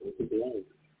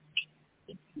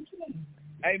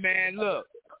 Hey man, look,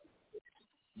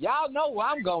 y'all know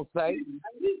what I'm gonna say.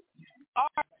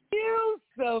 Are you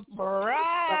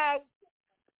surprised?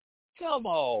 Come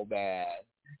on, man.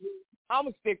 I'm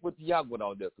going to stick with the young one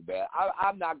on this one, man.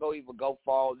 I'm not going to even go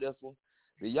for this one.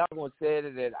 The young one said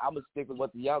it, and I'm going to stick with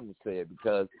what the young one said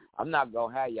because I'm not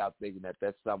going to have y'all thinking that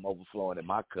that's something overflowing in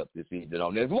my cup this evening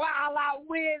on this Wild Out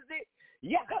Wednesday.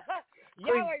 Yeah.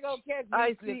 Y'all ain't going to catch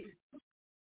me.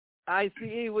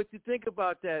 ICE, what you think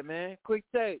about that, man? Quick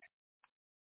take.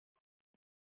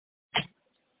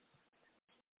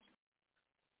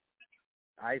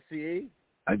 ICE?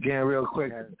 Again, real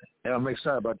quick, I'm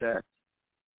excited about that.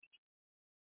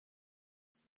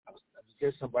 Let's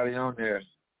get somebody on there.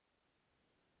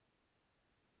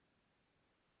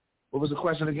 What was the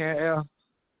question again, Al?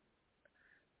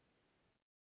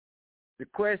 The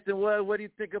question was, what do you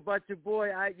think about your boy,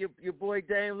 your boy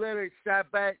Dame Lillard shot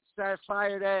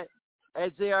fired at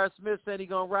J.R. Smith, said he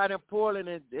gonna ride in Portland,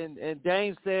 and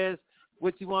Dame says,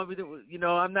 what you want me to do? You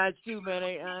know, I'm not you, man.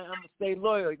 I'm gonna stay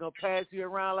loyal. He gonna pass you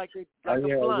around like a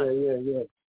blunt. Yeah.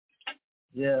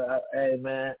 Yeah, hey,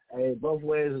 man. Hey, both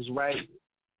ways is right.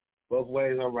 Both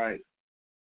ways are right.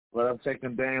 But I'm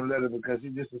taking Dame Lillard because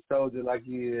he's just a soldier like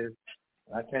he is.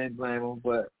 I can't blame him,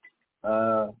 but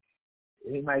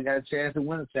he might got a chance to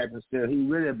win the championship still. He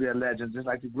really be a legend, just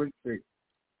like the Greek freak.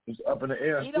 He's up in the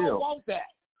air He still. don't want that.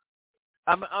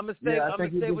 I'm gonna stay. Yeah, I'm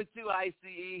gonna stay with you,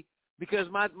 ICE, because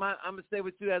I'm gonna stay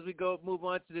with you as we move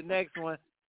on to the next one.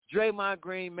 Draymond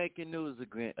Green making news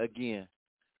again.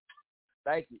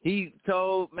 Thank you. He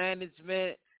told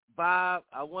management, Bob,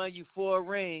 I won you 4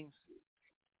 rings.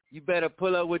 You better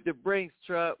pull up with the Brinks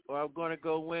truck, or I'm gonna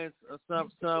go win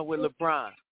some with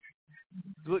LeBron.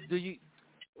 What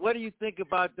do you think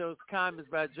about those comments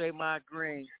by Draymond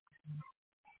Green?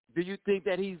 Do you think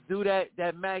that he's due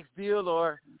that max deal,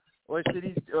 or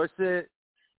should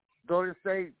Golden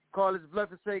State call his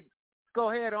bluff and say, go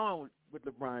ahead on with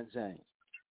LeBron James?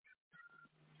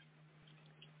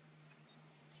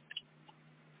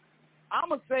 I'm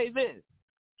going to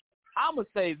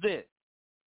say this.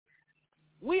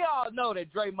 We all know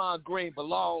that Draymond Green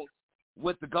belongs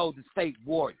with the Golden State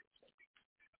Warriors.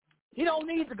 He don't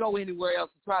need to go anywhere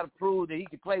else to try to prove that he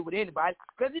can play with anybody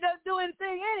because he doesn't do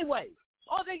anything anyway.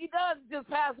 All thing he does is just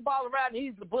pass the ball around and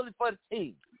he's the bully for the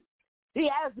team. He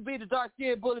has to be the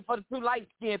dark-skinned bully for the 2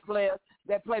 light-skinned players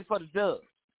that play for the Dubs.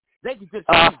 They can just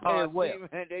play well.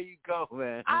 Man, there you go,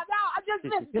 man. I know. I just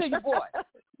listen to you, boy.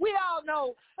 We all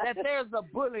know that there's a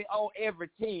bully on every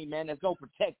team, man, that's going to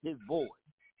protect his boys,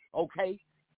 okay?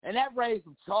 And that ranges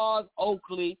from Charles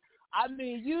Oakley. I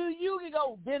mean, you can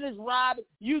go Dennis Rodman.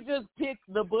 You just pick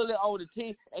the bully on the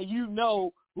team, and you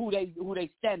know who they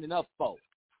standing up for,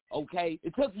 okay?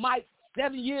 It took Mike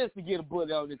 7 years to get a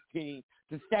bully on this team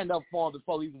to stand up for him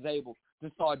before he was able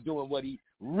to start doing what he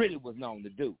really was known to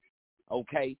do,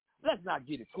 okay? Let's not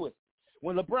get it twisted.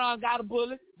 When LeBron got a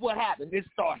bully, what happened? It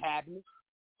started happening,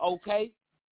 okay?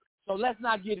 So let's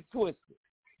not get it twisted.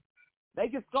 They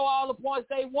can score all the points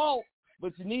they want,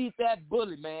 but you need that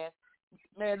bully, man.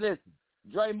 Man, listen,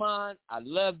 Draymond, I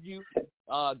love you.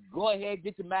 Go ahead,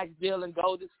 get your max deal and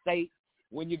go to State.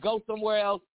 When you go somewhere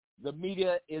else, the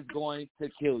media is going to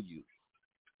kill you.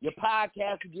 Your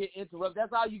podcast will get interrupted.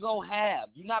 That's all you're going to have.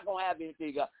 You're not going to have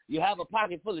anything else. You have a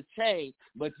pocket full of change,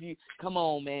 but come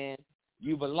on, man.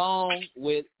 You belong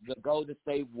with the Golden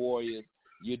State Warriors.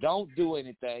 You don't do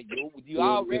anything. You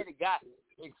already got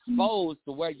exposed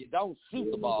to where you don't shoot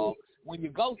the ball. When you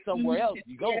go somewhere else,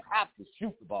 you don't have to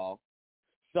shoot the ball.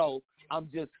 So I'm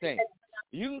just saying,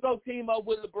 you can go team up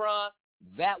with LeBron.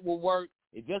 That will work.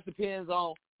 It just depends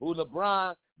on who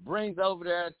LeBron brings over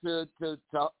there to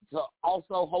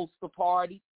also host the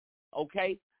party,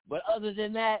 okay? But other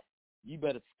than that, you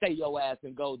better stay your ass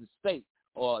and go to State.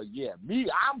 Or,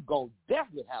 I'm going to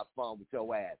definitely have fun with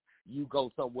your ass. You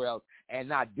go somewhere else and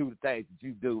not do the things that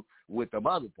you do with them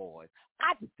other boys.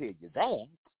 I can tell you that.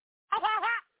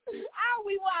 How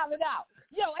we wilding out?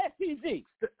 Yo, STG,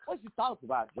 what you talking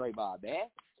about, Draymond, man?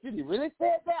 Did he really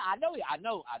say that? I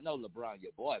know LeBron,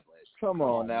 your boy, but come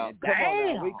on now.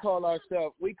 We call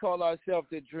ourselves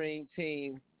the Dream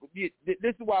Team. This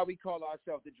is why we call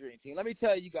ourselves the Dream Team. Let me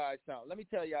tell you guys something. Let me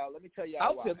tell y'all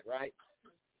why, right?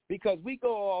 Because we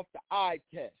go off the eye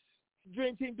test.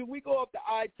 Dream Team, do we go off the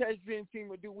eye test, Dream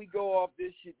Team, or do we go off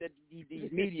this shit that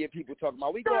these media people talking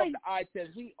about? We go off the eye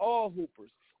test. We all hoopers.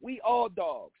 We all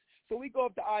dogs. So we go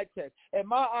off the eye test. And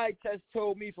my eye test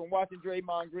told me from watching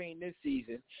Draymond Green this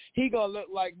season, he going to look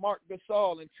like Mark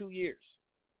Gasol in 2 years.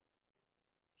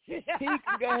 He can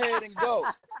go ahead and go.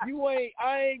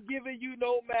 I ain't giving you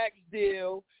no max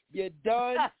deal. You're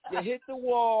done. You hit the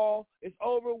wall. It's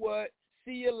over with.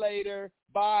 See you later.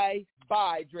 Bye,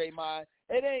 Draymond.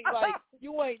 It ain't like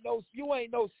you ain't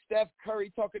no Steph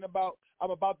Curry talking about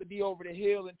I'm about to be over the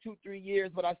hill in 2-3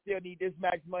 years, but I still need this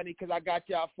max money because I got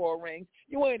y'all 4 rings.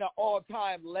 You ain't an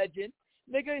all-time legend,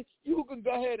 nigga. You can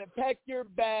go ahead and pack your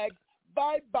bags.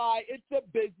 Bye. It's a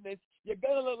business. You're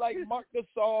gonna look like Mark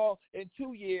Gasol in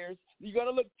 2 years. You're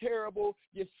gonna look terrible.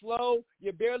 You're slow.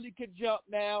 You barely can jump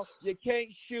now. You can't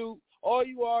shoot. All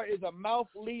you are is a mouth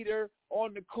leader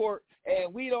on the court,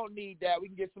 and we don't need that. We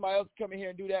can get somebody else to come in here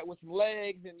and do that with some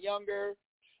legs and younger,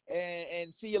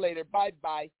 and see you later. Bye.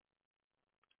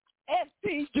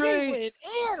 STG went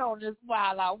in on this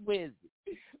while I was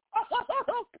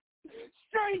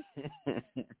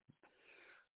straight.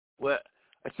 Well,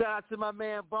 shout out to my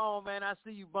man Bone, man. I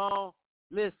see you, Bone.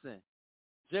 Listen,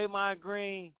 Draymond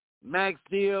Green, max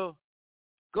deal.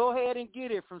 Go ahead and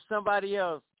get it from somebody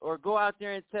else, or go out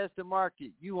there and test the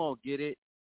market. You won't get it.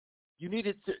 You need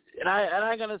it to, and I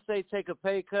ain't gonna say take a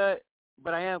pay cut,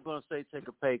 but I am gonna say take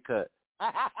a pay cut.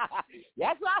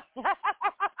 That's right.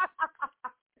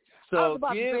 So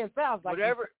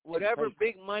whatever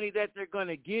big money that they're going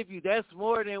to give you, that's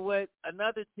more than what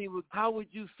another team would. How would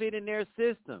you fit in their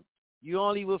system? You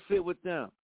only will fit with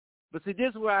them. But see,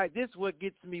 this is what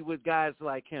gets me with guys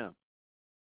like him.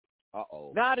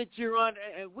 Now that you're on,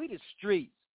 and we the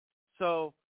streets,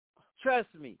 so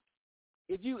trust me.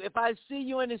 If I see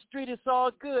you in the street, it's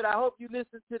all good. I hope you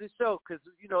listen to the show because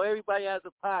everybody has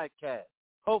a podcast.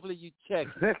 Hopefully you check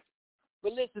it.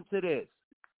 But listen to this.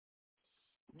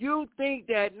 You think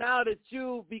that now that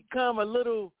you become a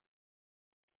little,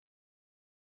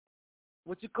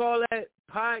 what you call that,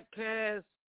 podcast,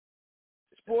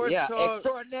 sports talk,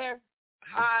 extraordinaire,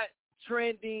 hot,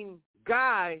 trending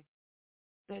guy,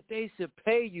 that they should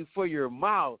pay you for your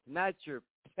mouth, not your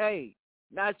pay,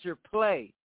 not your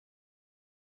play.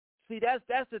 See, that's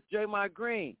a Draymond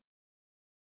Green.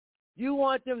 You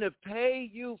want them to pay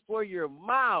you for your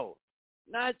mouth,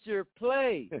 not your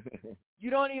play. You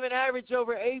don't even average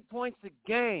over 8 points a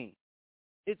game.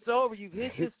 It's over. You've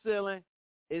hit your ceiling.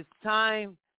 It's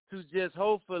time to just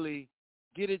hopefully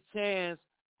get a chance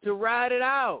to ride it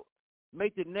out.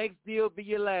 Make the next deal be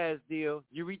your last deal.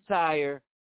 You retire,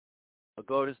 a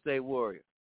Golden State Warrior.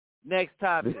 Next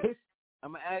topic.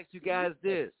 I'm going to ask you guys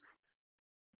this.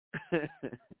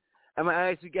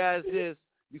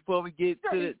 Before we get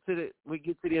to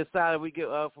the asylum, we get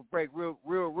for break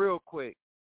real quick.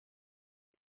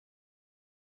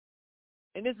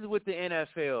 And this is with the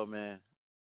NFL, man.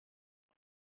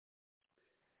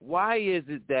 Why is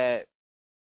it that,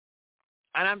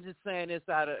 and I'm just saying this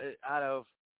out of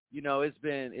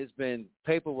it's been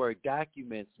paperwork,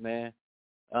 documents, man.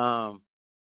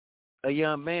 A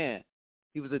young man,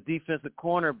 he was a defensive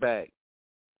cornerback,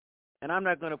 and I'm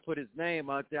not going to put his name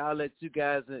out there. I'll let you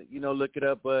guys look it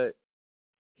up. But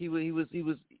he was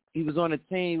on a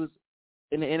team. He was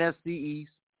in the NFC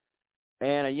East,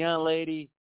 and a young lady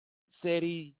said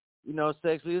he,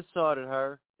 sexually assaulted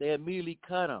her. They immediately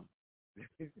cut him.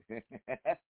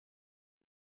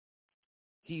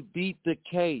 He beat the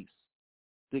case.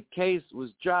 The case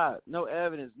was dropped. No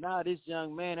evidence. Now this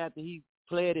young man, after he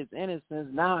pled his innocence,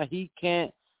 now he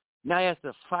can't. Now he has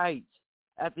to fight.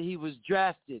 After he was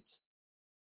drafted,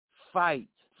 fight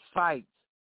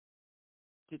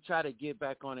to try to get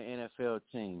back on the NFL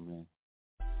team, man.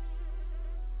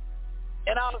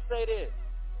 And I'll say this.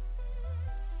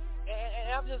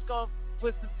 And I'm just going to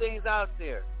put some things out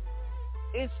there.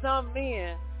 It's some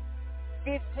men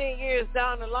 15 years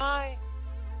down the line,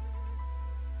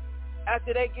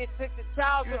 after they took the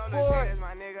child support,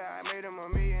 find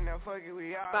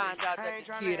out that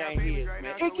the kid ain't his,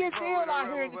 man. It gets ill out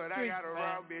here in the streets,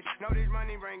 man.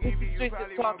 It's the streets that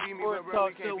talk sports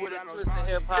talk to with a twist of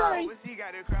hip-hop.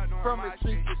 From a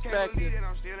street perspective,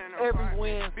 every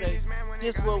Wednesday,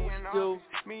 this is what we do.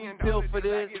 We built for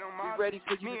this. We're ready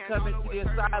for you to come into the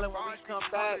asylum. When we come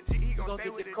back, we're going to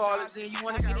get the callers in. You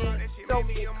want to get in? Throw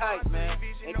me a kite, man.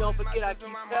 And don't forget, I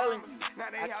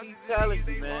keep telling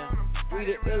you, man. We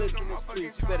the illest in the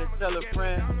streets. You better tell a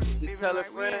friend, to tell a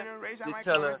friend, to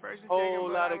tell a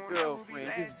whole lot of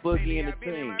girlfriends. This Boogie and the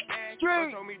team.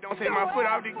 Straight. Don't take my foot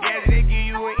off the gas. They give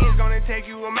you an inch, gonna take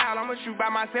you a mile. I'ma shoot by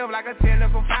myself like a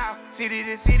technical foul. City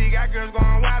to city, got girls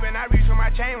going wild, and I reach for my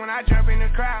chain when I jump in the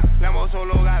crowd. Lambo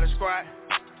Solo got a squad.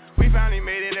 We finally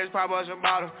made it, let's pop us a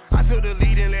bottle. I took the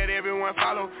lead and let everyone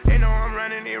follow. They know I'm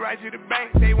running it right to the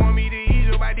bank. They want me to ease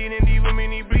up, I didn't leave them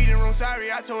in the bleeding room.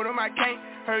 Sorry, I told them I can't.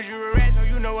 Heard you a rat, so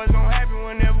you know what's gonna happen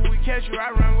whenever we catch you. I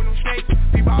run with them straight.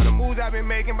 Peep all the moves I've been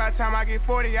making. By the time I get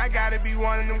 40, I gotta be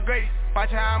one of them greats.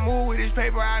 Watch how I move with this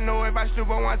paper. I know if I stoop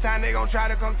on one time, they gon' try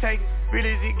to come take it.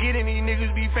 Really is it getting? These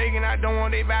niggas be faking. I don't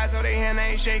want they vibes, so they hand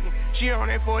ain't shaking. She on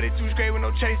that 42 straight with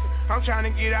no chaser. I'm trying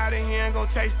to get out of here and go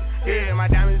taste it. Yeah, my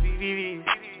diamonds be VVs.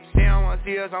 They don't wanna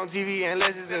see us on TV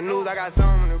unless it's the news. I got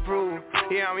something to prove.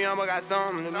 Yeah, I'm young, but got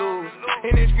something to lose.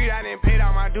 In the street, I done paid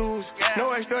all my dues.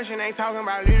 No extortion, ain't talking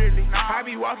about literally. I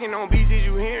be walking on beats, is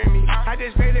you hearing me? I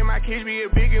just pray that my kids be a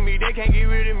bigger me. They can't get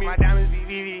rid of me. My diamonds be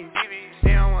VVs.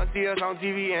 They don't wanna see us on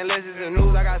TV unless it's the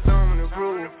news. I got something to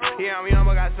prove. Yeah, I'm young,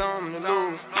 but got something to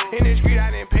lose. In the street,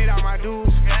 I done paid all my dues.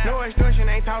 No extortion,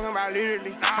 ain't talking about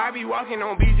literally. I be walking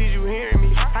on beats, is you hearing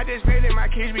me? I just pray that my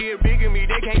kids be a bigger me.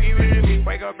 They can't get rid of me.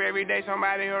 Wake up every day,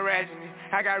 somebody harassing me.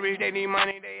 I got rich, they need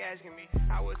money, they asking me.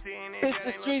 I was sitting in it's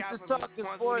the streets is talking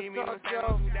sports talk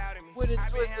show with a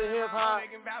twist of hip hop.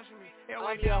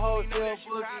 I'm your host, Real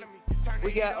Boogie.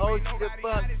 We got OG the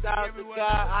Buck, South the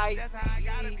Guy, Ice.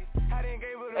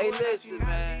 Hey, listen,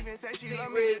 man. It's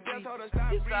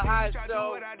a hot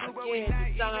show.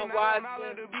 Again, DeShaun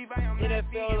Watson,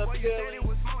 NFL appealing.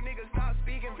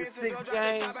 The 6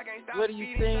 games. What do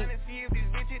you think?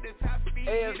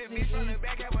 AFC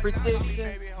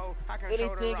prediction.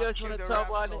 Anything else you want to talk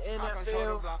about in the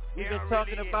NFL? We've been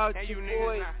talking about your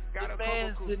boy, the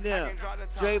man's to them.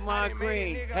 Draymond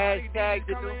Green, hashtag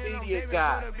the new media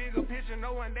guy. You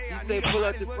say pull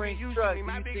up the Brinks truck. Do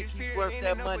you think he's worth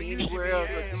that money anywhere else?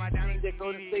 Or do you think they're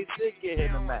going to say did get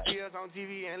him a match?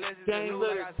 Dame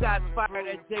Lillard shots fired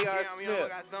at J.R.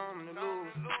 Smith.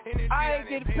 I ain't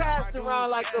getting passed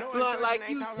around like a blunt like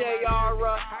you, J.R.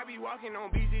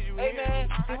 Hey, man,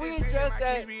 can we address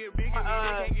that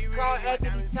Carl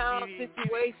Anthony Towns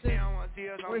situation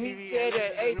where he said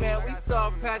that, hey, man, we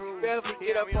saw Patrick Beverly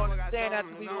get up on the stand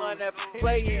after we won that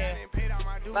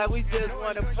play-in. Like we just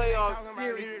won a playoff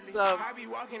series and stuff.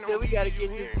 So we got to get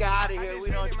this guy out of here. We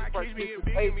don't need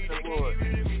participation award.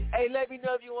 Hey, let me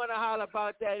know if you want to holler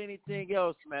about that, anything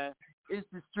else, man. It's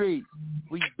the streets.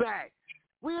 We back.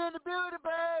 We in the building,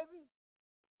 baby.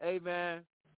 Hey, man.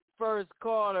 First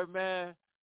caller, man.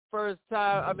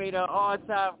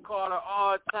 All-time caller,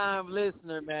 all-time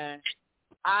listener, man.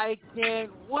 I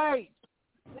can't wait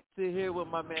to hear what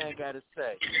my man got to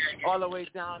say. All the way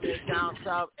down there, down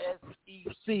south,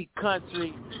 SEC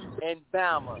country in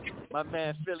Bama. My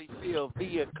man, Philly Field,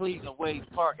 via Cleveland, Wade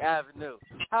Park Avenue.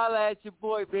 Holla at your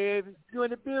boy, baby. You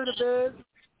in the building, baby.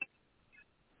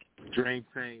 Dream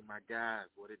Team, my guys,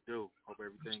 what it do? Hope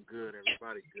everything good,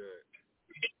 everybody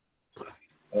good.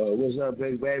 What's up,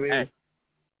 big baby?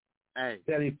 Hey.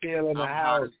 Philly Field in the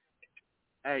house.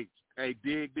 Hey,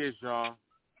 dig this, y'all.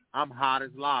 I'm hot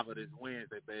as lava this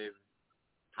Wednesday, baby.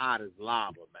 Hot as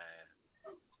lava,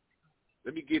 man.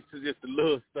 Let me get to just the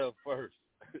little stuff first.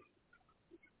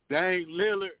 Dame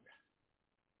Lillard,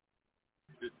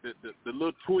 the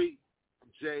little tweet from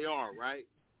JR, right?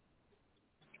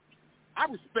 I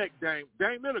respect Dame.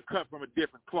 Dame Lillard cut from a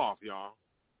different cloth, y'all.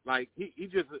 Like, he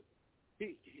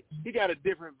got a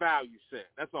different value set.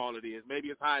 That's all it is. Maybe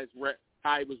it's how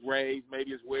he was raised.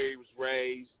 Maybe it's where he was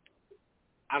raised.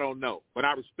 I don't know, but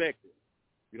I respect it.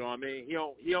 You know what I mean? He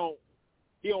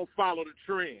don't follow the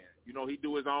trend. You know, he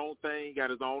do his own thing, got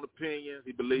his own opinions.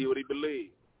 He believe what he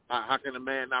believes. How can a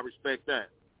man not respect that?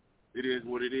 It is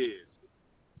what it is.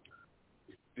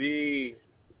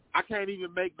 I can't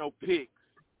even make no picks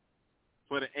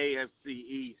for the AFC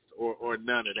East or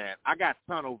none of that. I got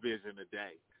tunnel vision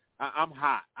today. I'm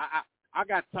hot. I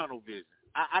got tunnel vision.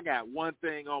 I got one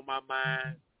thing on my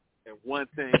mind and one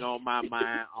thing on my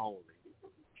mind only.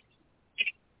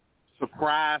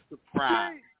 Surprise,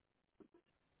 surprise.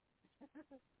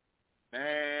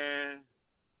 Man,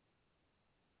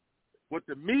 what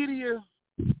the media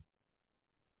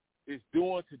is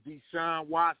doing to DeShaun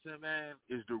Watson, man,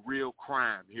 is the real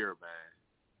crime here,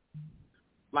 man.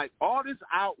 Like, all this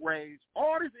outrage,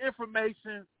 all this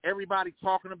information everybody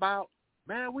talking about,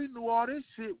 man, we knew all this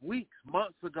shit weeks,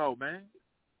 months ago, man.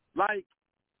 Like,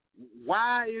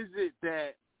 why is it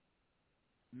that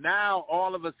now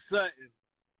all of a sudden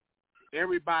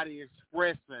everybody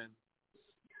expressing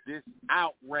this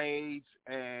outrage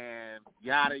and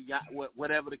yada, yada,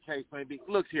 whatever the case may be?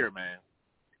 Look here, man.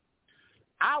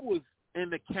 I was in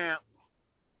the camp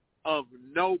of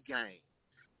no game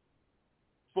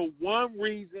for one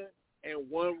reason and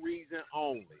one reason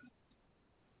only.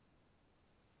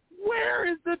 Where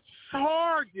is the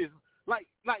charges? Like,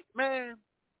 man,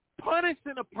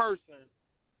 punishing a person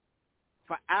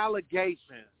for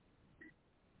allegations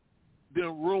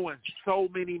done ruined so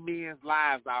many men's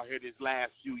lives out here this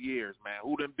last few years, man,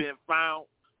 who done been found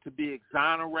to be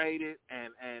exonerated and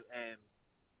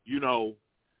you know,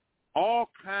 all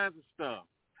kinds of stuff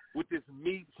with this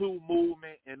Me Too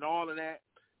movement and all of that.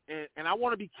 And I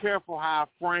want to be careful how I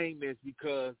frame this,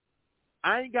 because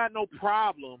I ain't got no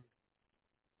problem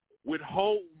with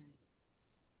holding,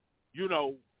 you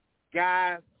know,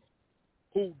 guys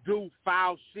who do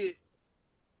foul shit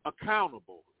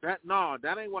accountable. That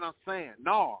ain't what I'm saying.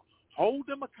 No, hold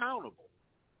them accountable.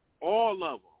 All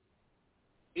of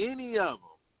them. Any of them.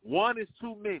 One is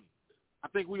too many. I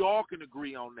think we all can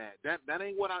agree on that. That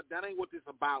ain't what this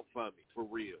about for me, for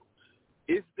real.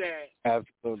 It's that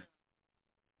absolutely.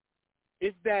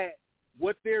 It's that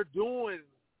what they're doing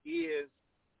is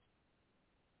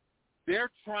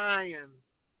they're trying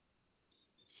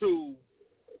to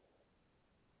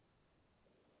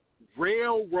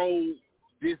railroad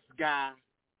this guy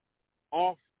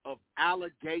off of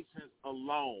allegations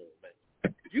alone.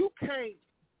 If you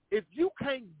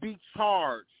can't be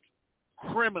charged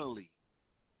criminally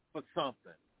for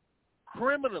something,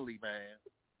 criminally,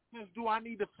 man, do I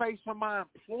need to face from my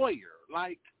employer?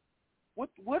 Like,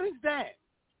 what is that?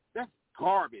 That's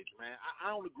garbage, man. I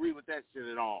don't agree with that shit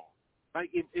at all. Like,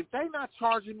 if they not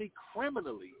charging me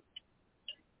criminally,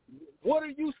 what are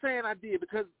you saying I did?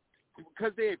 Because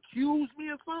they accused me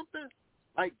of something?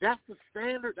 Like, that's the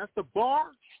standard. That's the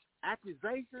bar.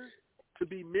 Accusations, to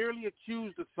be merely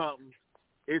accused of something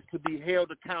is to be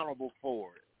held accountable for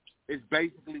it. It's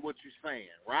basically what you're saying,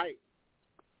 right?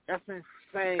 That's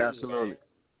insane. Absolutely. Man.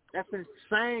 That's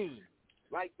insane.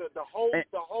 Like, the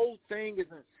whole thing is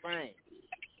insane.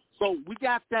 So we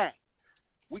got that.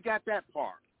 We got that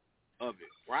part of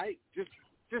it, right? Just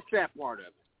that part of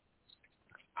it.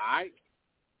 All right.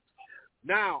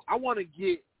 Now I want to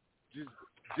get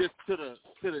just to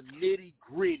the nitty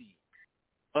gritty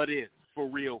of this for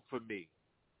real for me.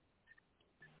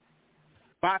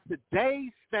 By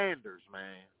today's standards,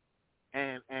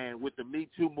 man, and with the Me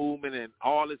Too movement and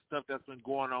all this stuff that's been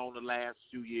going on the last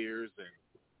few years and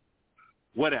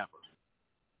whatever.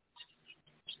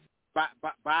 By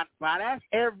that,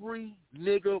 every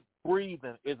nigga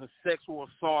breathing is a sexual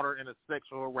assaulter and a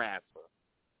sexual harasser.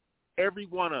 Every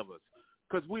one of us.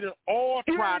 Because we done all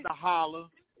tried to holler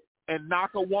and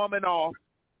knock a woman off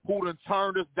who done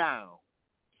turned us down.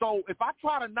 So if I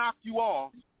try to knock you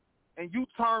off and you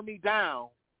turn me down,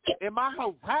 am I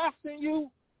harassing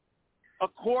you?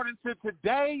 According to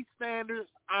today's standards,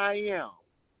 I am.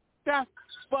 That's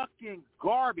fucking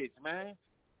garbage, man.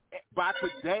 By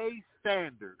today's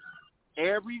standards,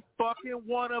 every fucking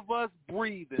one of us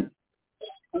breathing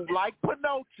who like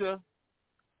Pinocha,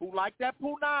 who like that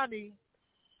punani,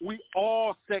 we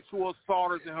all sexual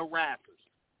assaulters and harassers.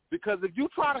 Because if you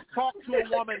try to talk to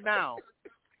a woman now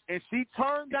and she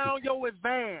turned down your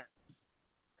advance,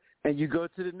 and you go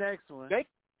to the next one,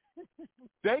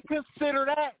 they consider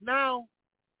that now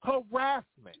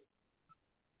harassment.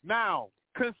 Now,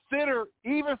 consider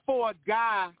even for a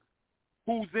guy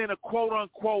who's in a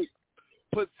quote-unquote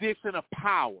position of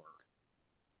power.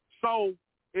 So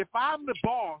if I'm the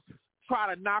boss,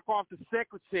 try to knock off the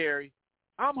secretary,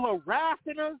 I'm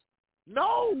harassing her?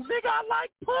 No, nigga, I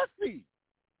like pussy.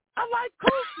 I like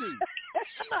pussy.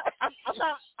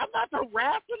 I'm not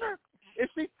harassing her. If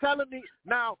she's telling me,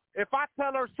 now, if I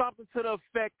tell her something to the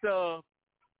effect of,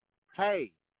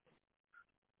 hey,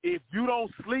 if you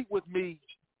don't sleep with me,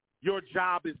 your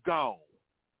job is gone.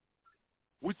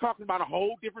 We're talking about a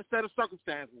whole different set of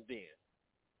circumstances then.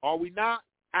 Are we not?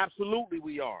 Absolutely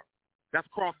we are. That's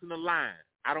crossing the line.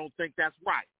 I don't think that's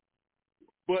right.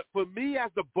 But for me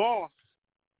as the boss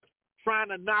trying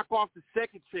to knock off the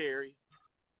secretary,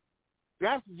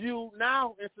 that's viewed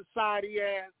now in society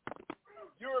as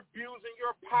you're abusing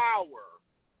your power.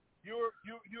 You're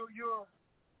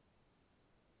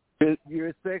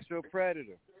a sexual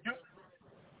predator.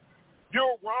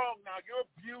 You're wrong now. You're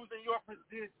abusing your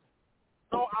position.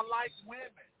 So I like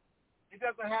women. It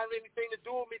doesn't have anything to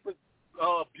do with me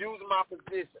abusing my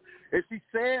position. If she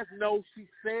says no, she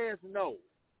says no.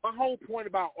 My whole point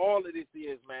about all of this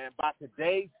is, man, by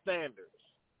today's standards,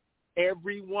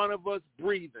 every one of us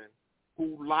breathing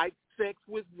who likes sex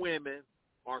with women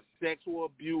are sexual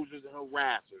abusers and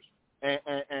harassers.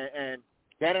 And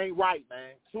that ain't right,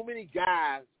 man. Too many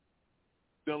guys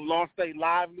done lost their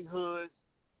livelihoods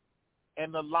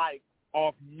and the like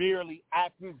off merely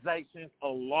accusations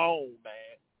alone,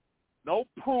 man. No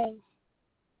proof.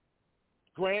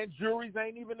 Grand juries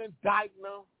ain't even indicting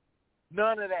them.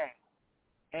 None of that.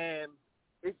 And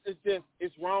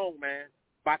it's wrong, man.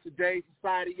 By today's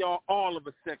society, y'all, all of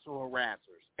us sexual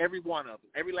harassers. Every one of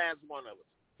us. Every last one of us.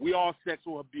 We all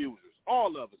sexual abusers.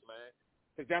 All of us, man.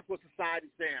 Because that's what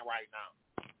society's saying right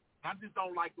now. I just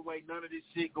don't like the way none of this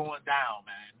shit going down,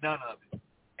 man. None of it.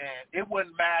 And it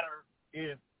wouldn't matter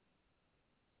if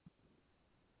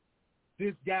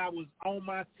this guy was on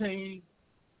my team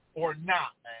or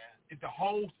not, man. It's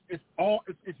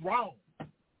wrong.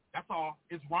 That's all.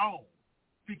 It's wrong.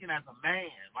 Speaking as a man,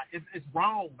 like it's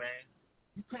wrong, man.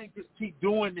 You can't just keep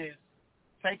doing this,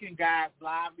 taking guys'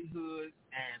 livelihoods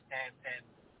and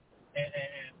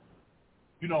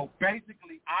you know,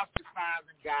 basically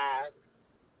ostracizing guys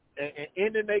and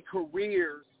ending their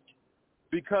careers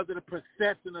because of the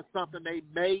perception of something they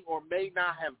may or may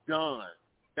not have done.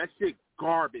 That shit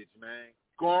garbage, man.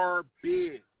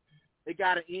 Garbage. It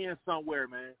got to end somewhere,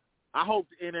 man. I hope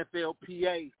the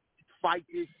NFLPA fight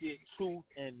this shit tooth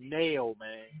and nail,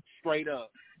 man, straight up,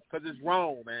 because it's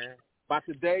wrong, man. By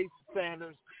today's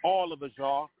standards, all of us,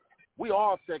 y'all, we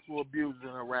all sexual abusers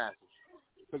and harassers.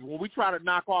 Because when we try to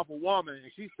knock off a woman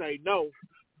and she say no,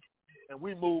 and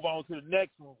we move on to the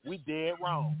next one, we dead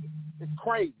wrong. It's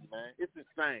crazy, man. It's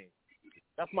insane.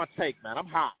 That's my take, man. I'm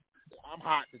hot. I'm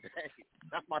hot today.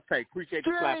 That's my take. Appreciate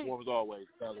the platform as always,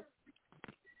 fellas.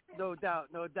 No doubt,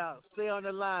 no doubt. Stay on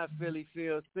the line, Philly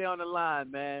Phil. Stay on the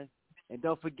line, man. And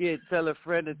don't forget, tell a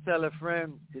friend to tell a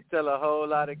friend to tell a whole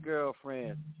lot of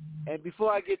girlfriends. And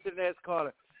before I get to the next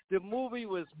caller, the movie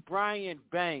was Brian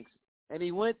Banks, and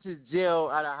he went to jail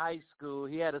out of high school.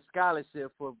 He had a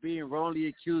scholarship for being wrongly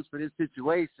accused for this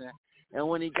situation. And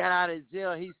when he got out of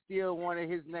jail, he still wanted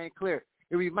his name clear.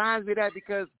 It reminds me of that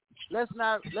because let's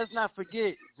not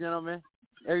forget, gentlemen,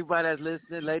 everybody that's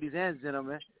listening, ladies and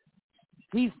gentlemen,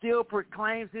 he still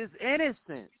proclaims his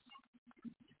innocence.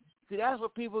 See, that's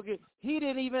what people get. He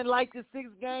didn't even like the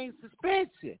 6-game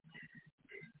suspension.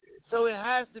 So it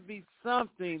has to be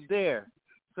something there.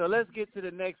 So let's get to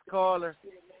the next caller.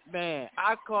 Man,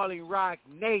 I call him Rock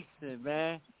Nation,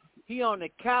 man. He on the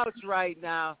couch right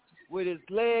now with his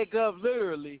leg up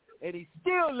literally, and he's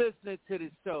still listening to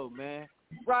the show, man.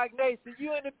 Rock Nation,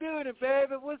 you in the building,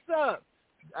 baby. What's up?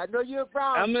 I know you're a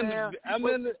Browns fan. I'm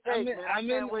in the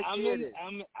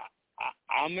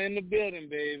building,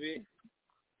 baby.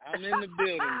 I'm in the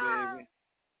building, baby.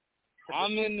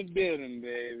 I'm in the building,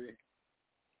 baby.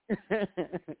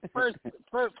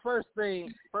 First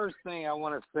thing I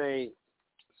want to say,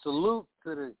 salute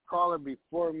to the caller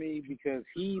before me because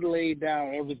he laid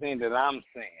down everything that I'm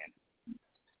saying.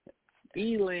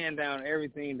 He laying down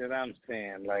everything that I'm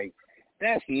saying. Like,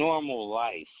 that's normal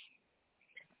life.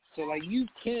 So, like, you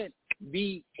can't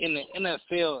be in the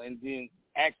NFL and then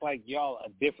act like y'all a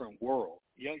different world.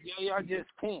 Y'all just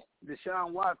can't.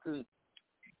 DeShaun Watson,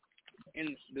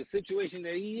 in the situation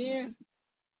that he in,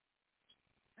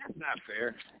 that's not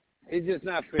fair. It's just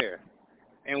not fair.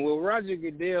 And with Roger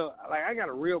Goodell, like, I got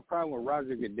a real problem with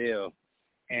Roger Goodell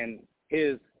and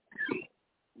his,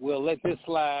 we'll let this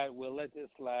slide,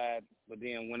 but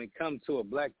then when it comes to a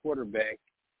black quarterback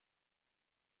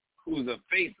who's a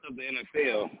face of the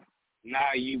NFL,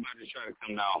 now you better try to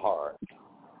come down hard.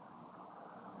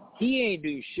 He ain't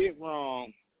do shit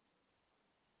wrong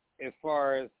as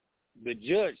far as the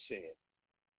judge said.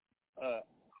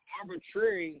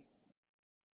 Arbitrary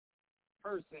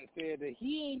person said that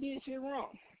he ain't did shit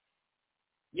wrong.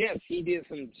 Yes, he did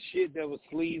some shit that was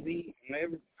sleazy and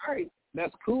everything. All right,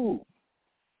 that's cool.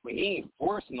 But he ain't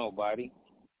forced nobody.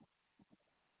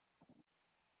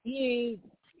 He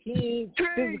ain't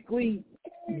physically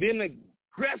been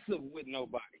aggressive with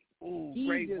nobody. Ooh,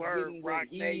 great word,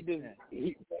 Rock Nation.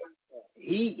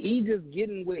 He just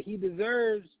getting what he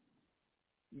deserves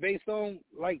based on,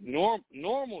 like,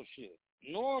 normal shit.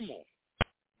 Normal.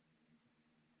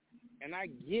 And I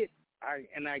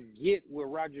get what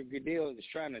Roger Goodell is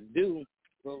trying to do,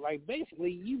 but, like,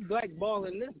 basically you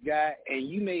blackballing this guy and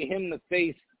you made him the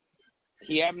face.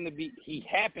 He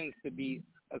happens to be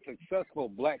a successful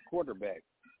black quarterback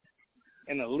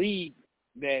in a league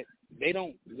that they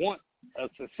don't want a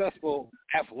successful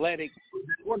athletic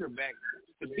quarterback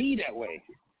to be that way.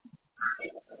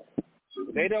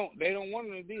 They don't want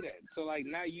him to be that. So, like,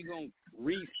 now you're gonna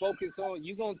refocus on.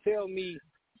 You're gonna tell me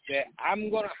that I'm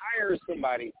gonna hire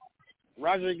somebody,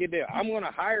 Roger Goodell. I'm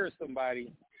gonna hire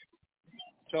somebody,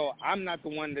 so I'm not the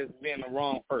one that's being the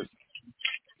wrong person.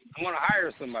 I'm gonna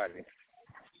hire somebody,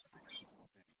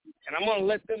 and I'm gonna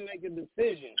let them make a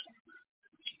decision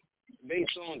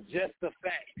based on just the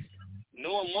facts,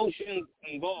 no emotions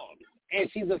involved. And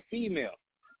she's a female.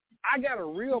 I got a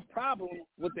real problem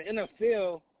with the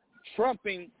NFL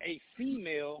trumping a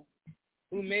female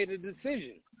who made a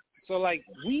decision. So, like,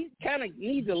 we kind of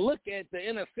need to look at the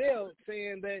NFL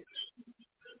saying that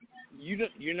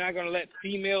you're not going to let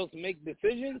females make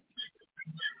decisions.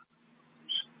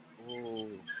 Oh.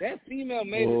 That female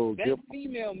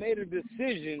made a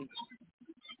decision,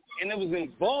 and it was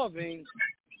involving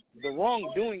the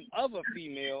wrongdoing of a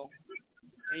female.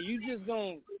 And you just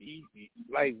gonna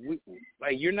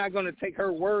you're not gonna take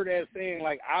her word as saying,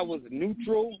 like, I was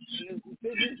neutral in this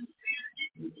decision.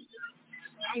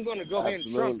 I'm gonna go ahead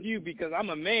and trump you because I'm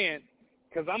a man.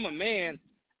 I'm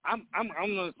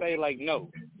gonna say, like, no,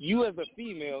 you as a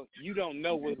female, you don't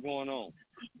know what's going on,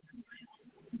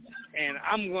 and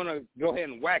I'm gonna go ahead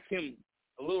and whack him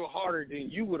a little harder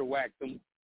than you would have whacked him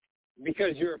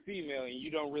because you're a female and you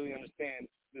don't really understand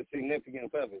the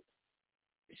significance of it.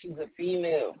 She's a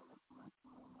female.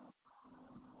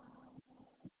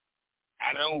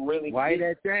 I don't really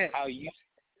get how you.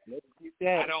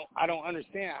 I don't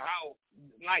understand how.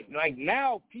 Like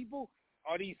now, people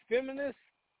are these feminists.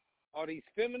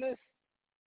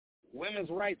 Women's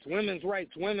rights.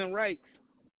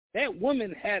 That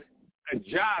woman had a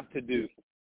job to do,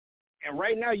 and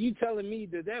right now you telling me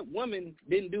that woman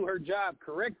didn't do her job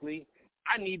correctly.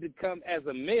 I need to come as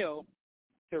a male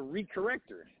to recorrect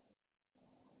her.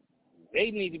 They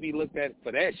need to be looked at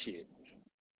for that shit.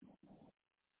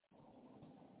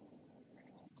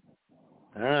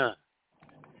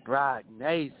 Rock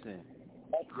Nation.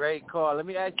 Great call. Let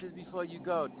me ask you this before you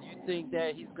go. Do you think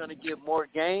that he's going to get more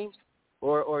games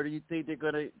Or do you think they're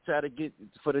gonna try to get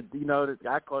for the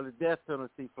I call it death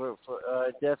penalty for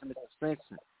definite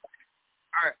suspension?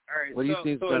 All right. What do you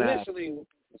think is gonna happen?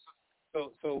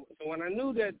 So when I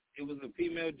knew that it was a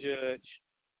female judge,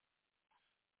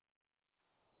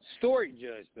 story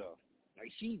judge though,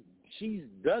 like she's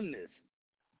done this.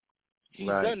 She's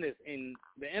done this, and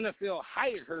the NFL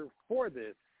hired her for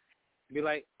this. Be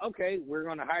like, okay, we're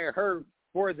gonna hire her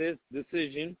for this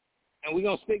decision, and we're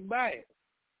gonna stick by it.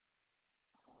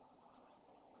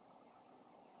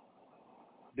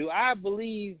 Do I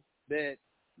believe that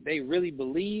they really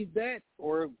believe that,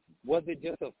 or was it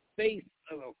just a face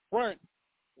of a front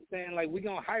saying, like, we're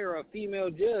going to hire a female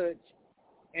judge,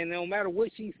 and no matter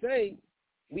what she say,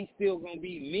 we still going to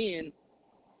be men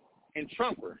and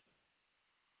trump her?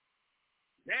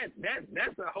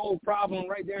 That's a whole problem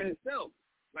right there in itself.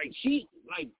 Like,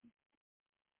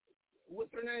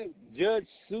 what's her name? Judge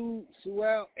Sue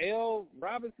L.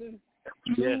 Robinson?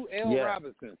 Sue L.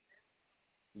 Robinson.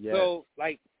 Yes. So,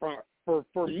 like,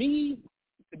 for me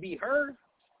to be her,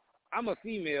 I'm a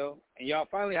female, and y'all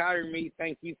finally hired me.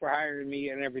 Thank you for hiring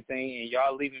me and everything, and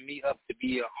y'all leaving me up to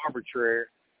be an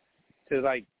arbitrator to,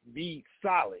 like, be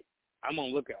solid. I'm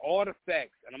going to look at all the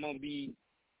facts, and I'm going to be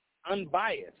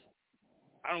unbiased.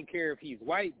 I don't care if he's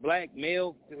white, black,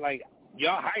 male. Like,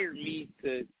 y'all hired me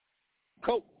to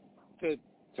cope, to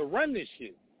run this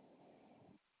shit.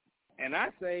 And I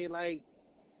say, like,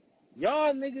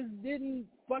 y'all niggas didn't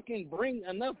fucking bring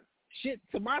enough shit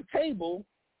to my table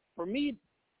for me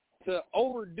to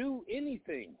overdo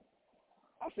anything.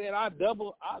 I said I'll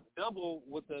double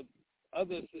what the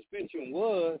other suspension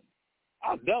was.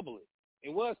 I'll double it. It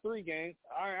was 3 games.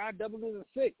 All right, I doubled it to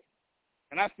 6.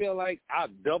 And I feel like I'll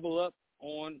double up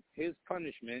on his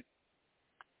punishment.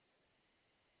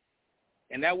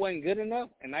 And that wasn't good enough,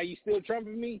 and now you still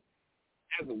trumping me?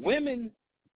 As women,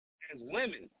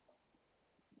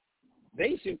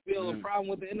 they should feel a problem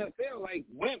with the NFL.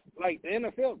 Like the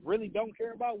NFL really don't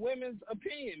care about women's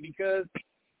opinion, because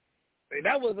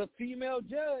that was a female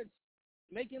judge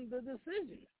making the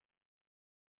decision.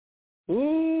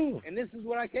 Ooh. And this is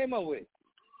what I came up with.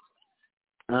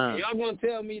 Y'all gonna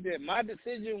tell me that my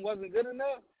decision wasn't good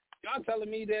enough? Y'all telling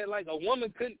me that, like, a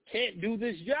woman can't do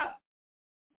this job.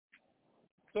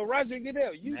 So Roger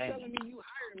Goodell, you telling me you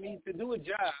hired me to do a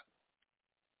job,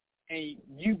 and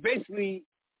you basically,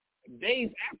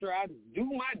 days after I do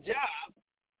my job,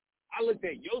 I looked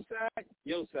at your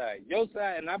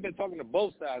side, and I've been talking to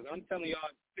both sides. I'm telling y'all,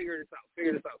 figure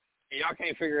this out, and y'all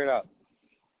can't figure it out.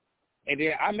 And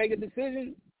then I make a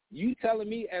decision. You telling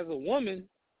me as a woman,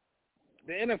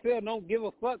 the NFL don't give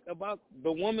a fuck about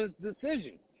the woman's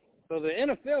decision. So the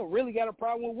NFL really got a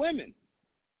problem with women.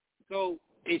 So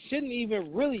it shouldn't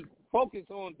even really focus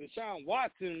on DeShaun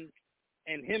Watson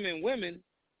and him and women.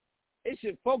 It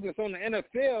should focus on the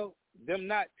NFL, them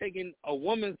not taking a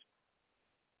woman's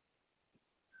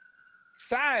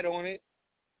side on it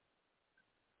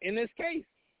in this case.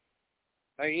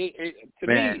 Like, to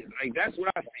me, like, that's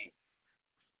what I see.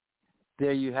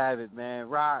 There you have it, man.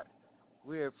 Rock,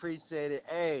 we appreciate it.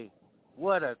 Hey,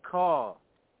 what a call.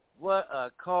 What a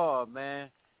call, man.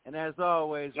 And as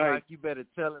always, Rock, you better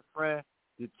tell a friend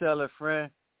to tell a friend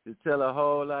to tell a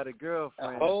whole lot of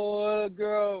girlfriends. A whole lot of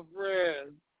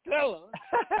girlfriends. Tell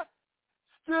her.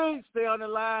 Street, stay on the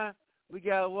line. We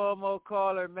got one more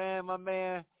caller, man. My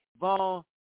man, Bone,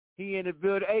 he in the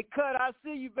building. Hey, Cut, I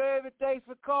see you, baby. Thanks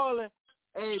for calling.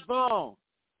 Hey, Bone,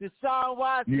 DeShaun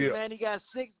Watson, man, he got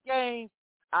 6 games.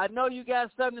 I know you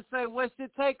got something to say. What's your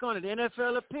take on it? The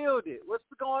NFL appealed it. What's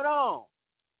going on?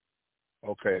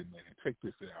 Okay, man, check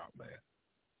this out, man.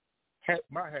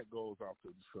 My hat goes off to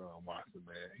DeShaun Watson,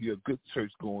 man. He a good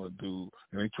church-going dude,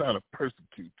 and they trying to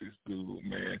persecute this dude,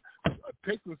 man.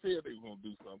 Texans said they were going to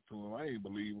do something to him. I ain't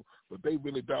believe him, but they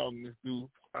really dogging this dude.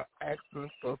 Asking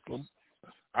for some.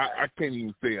 I can't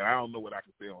even say it. I don't know what I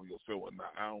can say on your show or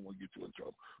not. I don't want to get you in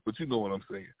trouble, but you know what I'm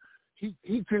saying.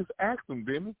 He just asked him,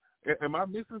 didn't he? Am I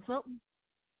missing something?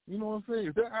 You know what I'm saying?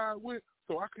 Is that how it went?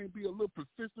 So I can't be a little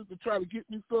persistent to try to get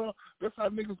me some? That's how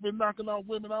niggas been knocking out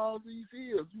women all these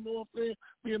years. You know what I'm saying?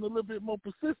 Being a little bit more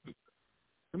persistent.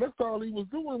 And that's all he was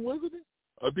doing, wasn't it?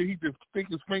 Or did he just stick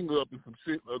his finger up in some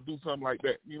shit or do something like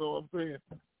that? You know what I'm saying?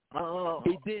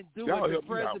 He didn't do what the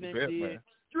president did. Man.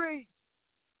 Street.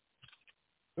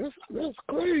 That's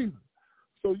crazy.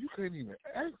 So you can't even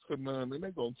ask for none, and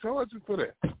they're going to charge you for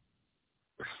that.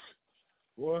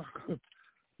 Boy,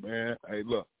 man, hey,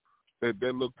 look. That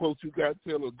little quote you got to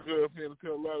tell a girlfriend to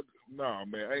tell a lot of, nah,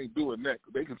 man, I ain't doing that.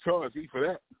 They can charge you for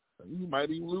that. You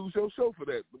might even lose your show for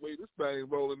that. The way this thing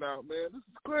rolling out, man, this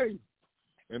is crazy.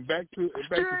 And back to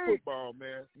football,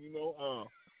 man. You know,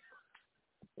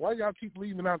 Why y'all keep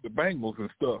leaving out the Bengals and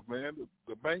stuff, man?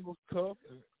 The Bengals tough,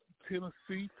 and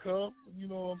Tennessee tough. You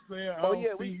know what I'm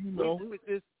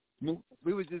saying?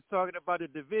 We were just talking about the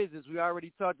divisions. We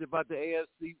already talked about the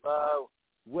AFC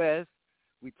West.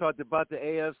 We talked about the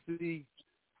AFC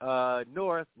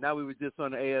North. Now we were just on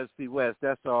the AFC West.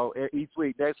 That's all. Each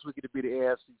week, next week it'll be the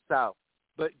AFC South.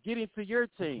 But getting to your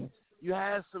team, you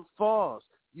had some falls.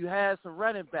 You had some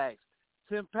running backs.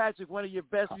 Tim Patrick, one of your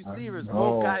best receivers,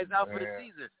 both guys out for the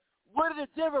season. What are the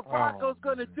Denver Broncos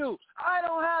going to do? I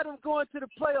don't have them going to the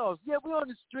playoffs. Yeah, we're on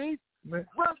the streets.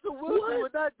 Russell Wilson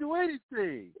would not do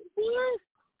anything. What?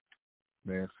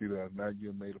 Man, see that? Now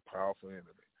you made a powerful enemy.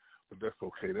 But that's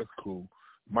okay. That's cool.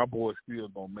 My boy's still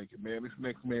going to make it, man. This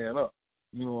next man up.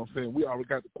 You know what I'm saying? We already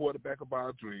got the quarterback of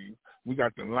our dreams. We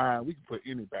got the line. We can put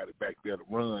anybody back there to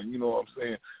run. You know what I'm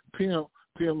saying? Pim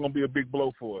going to be a big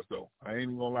blow for us, though. I ain't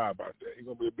even going to lie about that. He's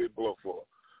going to be a big blow for us.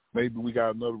 Maybe we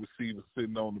got another receiver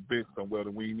sitting on the bench somewhere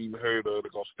that we ain't even heard of.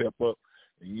 They're going to step up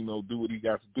and, you know, do what he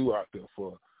got to do out there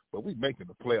for us. But we making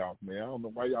the playoffs, man. I don't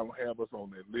know why y'all don't have us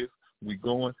on that list. We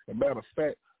going. As a matter of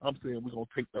fact, I'm saying we're going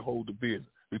to take the whole division.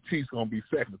 The Chiefs going to be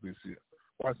second this year.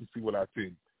 Watch and see what I tell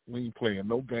you. We ain't playing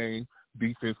no game.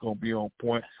 Defense going to be on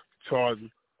point. Chargers.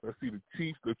 Let's see, the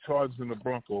Chiefs, the Chargers, and the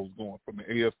Broncos going from the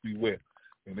AFC West.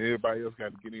 And everybody else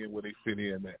got to get in where they fit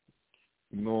in at.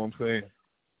 You know what I'm saying?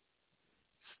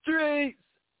 Streets.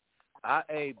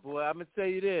 Hey, boy, I'm going to tell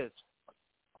you this.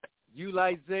 You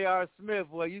like J.R. Smith,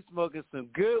 boy, you smoking some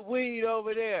good weed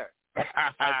over there.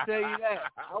 I tell you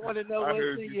that. I want to know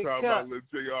what's in your cup.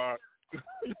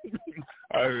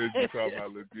 I heard you talking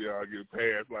about little J.R. get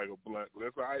passed like a blunt.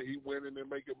 That's all right. He winning and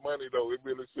making money, though. It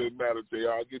really shouldn't matter,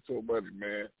 J.R. Get your money,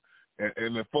 man.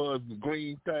 And as far as the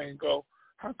Green thing go,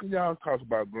 how can y'all talk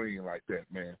about Green like that,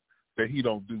 man, that he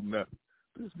don't do nothing?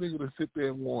 This nigga to sit there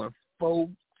and won 4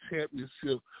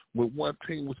 championships with one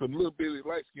team with some little bitty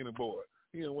light-skinned boy.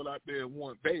 He went out there and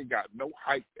won. They ain't got no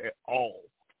hype at all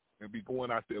and be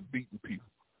going out there beating people.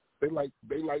 They like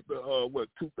the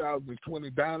 2020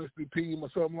 Dynasty team or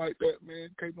something like that, man.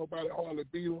 Can't nobody hardly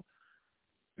beat them.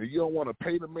 And you don't want to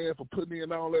pay the man for putting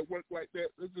in all that work like that.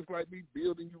 It's just like me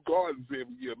building you gardens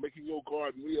every year, making your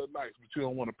garden real nice, but you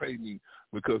don't want to pay me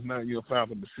because now you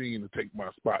found a machine to take my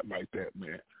spot like that,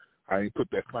 man. I ain't put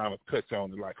that final touch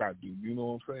on it like I do. You know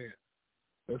what I'm saying?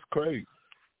 That's crazy.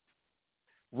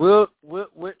 So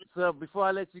before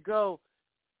I let you go,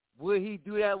 will he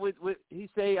do that with he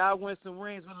say I win some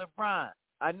rings with LeBron?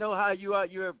 I know how you are.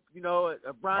 You're a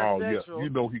Bron Central. Yeah. You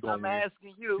know he gonna I'm win.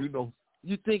 asking you.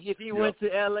 You think if he went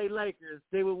to L.A. Lakers,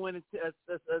 they would win a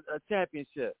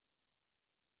championship?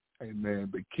 Hey man,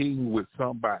 the king with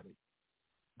somebody.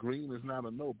 Green is not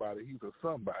a nobody. He's a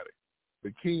somebody.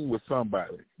 The king with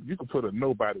somebody. You can put a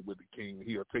nobody with the king.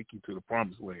 He'll take you to the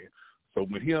promised land. So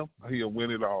with him, he'll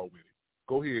win it all with it.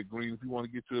 Go ahead, Green. If you want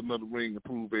to get you another ring and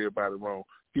prove everybody wrong,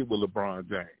 get with LeBron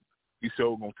James. He's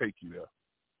sure going to take you there.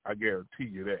 I guarantee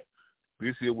you that.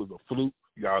 This year was a fluke.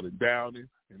 Y'all done downed him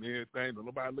and everything. Don't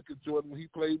nobody look at Jordan when he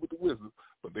played with the Wizards,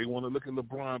 but they want to look at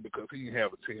LeBron because he didn't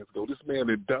have a chance to go. This man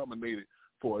had dominated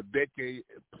for a decade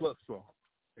plus some,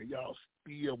 and y'all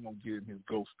still won't get his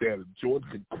GOAT status. Jordan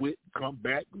can quit, come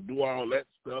back, and do all that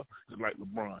stuff just like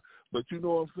LeBron. But you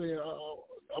know what I'm saying?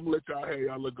 I'm going to let y'all have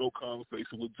y'all little go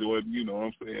conversation with Jordan. You know what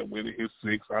I'm saying? Winning his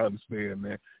 6, I understand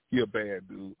that. He a bad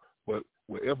dude. But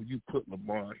wherever you put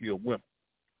LeBron, he'll win.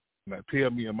 Now tell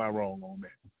me, am I wrong on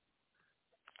that?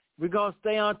 We're going to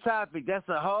stay on topic. That's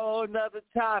a whole nother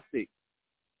topic.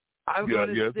 I'm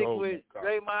going to stick with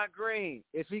Draymond Green.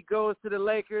 If he goes to the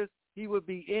Lakers, he would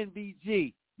be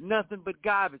NBG. Nothing but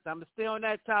garbage. I'm going to stay on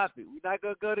that topic. We're not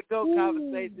going to go to GOAT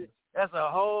conversation. That's a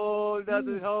whole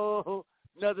other topic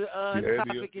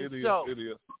and show. It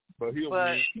is. But he'll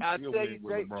but win. I'll tell you,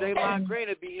 Draymond Green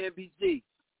will be NBG.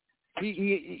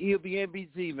 He'll be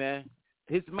NBG, man.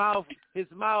 His mouth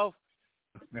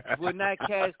will not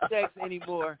cash checks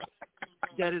anymore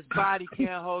that his body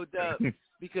can't hold up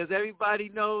because everybody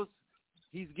knows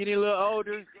he's getting a little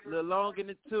older, a little longer in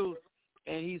the tooth,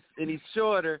 and he's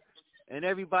shorter, and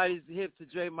everybody's hip to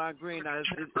Draymond Green. Now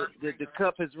the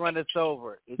cup has run us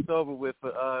over. It's over with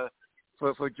for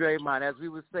Draymond. As we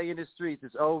would say in the streets,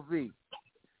 it's OV.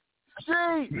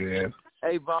 Street. Yeah.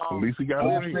 Hey, Vaughn. At least he got a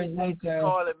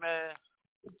call it, man.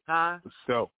 Huh?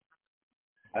 So.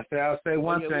 I'll say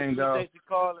one thing, though.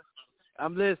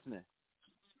 I'm listening.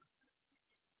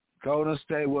 Golden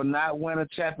State will not win a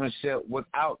championship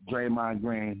without Draymond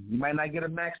Green. You might not get a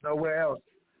max nowhere else.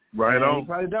 Right on. You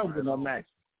probably don't get no max.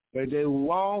 But they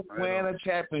won't win a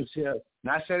championship.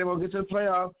 Not saying they won't get to the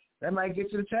playoffs. They might get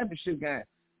to the championship game.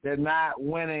 They're not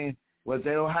winning but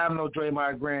they don't have no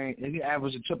Draymond Green, and he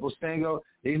averaged a triple single.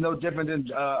 He's no different than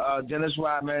Dennis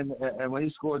Rodman, and when he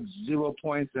scored 0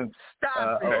 points, and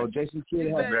Jason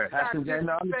Kidd had some game.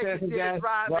 No, I'm saying some game.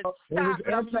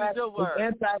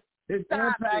 His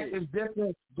impact is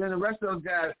different than the rest of those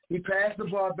guys. He passed the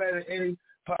ball better than any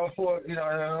power forward, in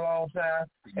a long time,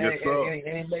 and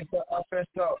he makes the offense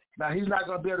go. Now he's not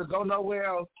going to be able to go nowhere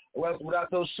else without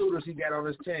those shooters he got on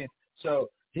his team. So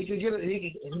he can get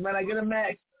he might not get a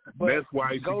max, but that's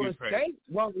why Golden State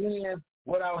won't win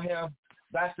without him.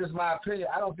 That's just my opinion.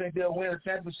 I don't think they'll win a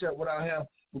championship without him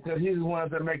because he's the one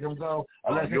that make them go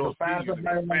unless they can find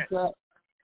somebody like that.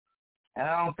 And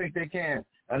I don't think they can.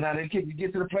 And now they can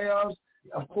get to the playoffs,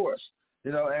 of course.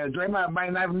 And Draymond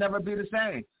might never be the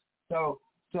same. So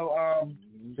because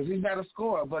he's not a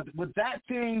scorer. But with that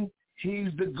team, he's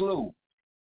the glue.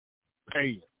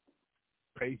 Pay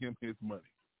him his money.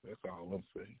 That's all I'm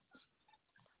saying.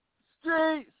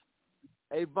 Streets.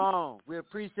 Hey, Bone, we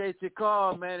appreciate your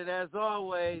call, man. And as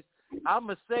always, I'm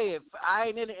going to say it. I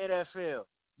ain't in the NFL.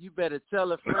 You better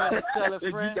tell a friend to tell a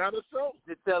friend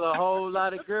to tell a whole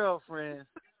lot of girlfriends.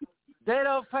 They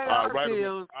don't pay our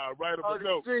bills on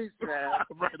the streets, man.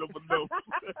 Write them a note.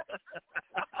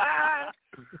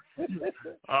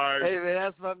 All right. Hey, man,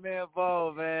 that's my man,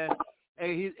 Bone, man.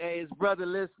 Hey, his brother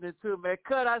listening too, man.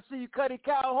 Cut, I see you, Cuddy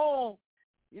Calhoun.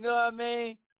 You know what I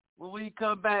mean? When we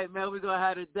come back, man, we're going to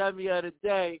have the dummy of the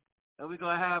day, and we're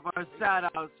going to have our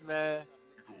shout-outs, man.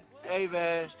 Hey,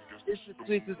 man, it's the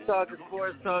Streets is Talking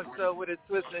Sports Talk Show with a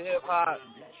twist of hip-hop.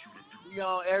 We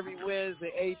on every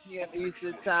Wednesday, 8 p.m.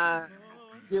 Eastern Time.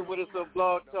 Get with us on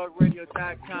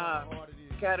blogtalkradio.com.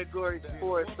 Category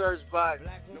Sports Search Box.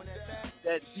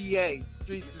 That GA,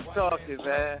 Streets is Talking,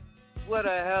 man. What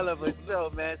a hell of a show,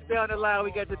 man. Stay on the line.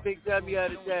 We got the big dummy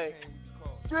of the day.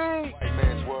 Street. White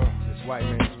man's world. It's white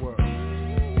man's world.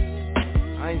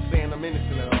 I ain't saying I'm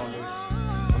innocent at all this.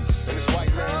 I'm just saying it's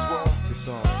white man's world. This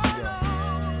song,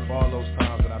 for all those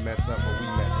times that I messed up or we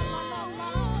messed up.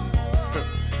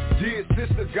 Dear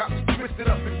sister, got me twisted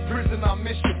up in prison, I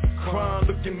miss you. Crying,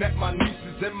 looking at my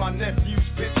nieces and my nephew's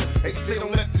picture. They say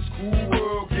don't let this cool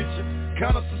world get you.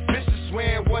 Kinda suspicious,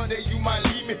 swearing one day you might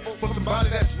leave me for somebody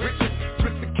that's richer.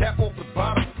 Twist the cap off the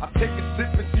bottom, I take a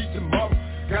sip and see tomorrow.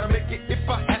 Gotta make it if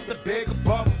I have to beg a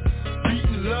bottle.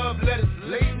 Reading love letters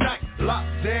late night,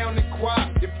 locked down and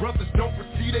quiet. If brothers don't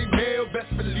receive they mail,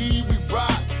 best believe we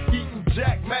ride. Eating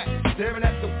Jack Mac, staring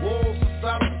at the walls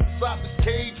inside this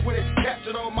cage when it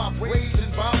captured all my rage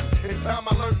and violence. In time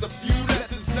I learned a few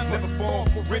lessons, never fall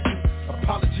for riches.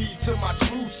 Apology to my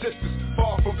true sisters,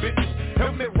 far from bitches.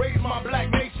 Help me raise my black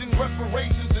nation,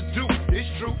 reparations to do. It's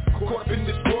true, caught up in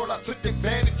this world, I took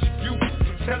advantage of you.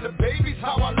 So tell the babies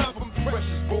how I love them,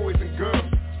 precious boys and girls,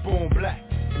 born black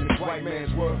in this white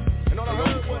man's world. And all I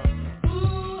heard was,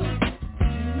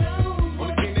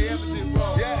 only thing they ever did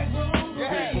wrong,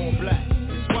 yeah, born black,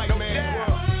 this white man's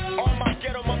world. All my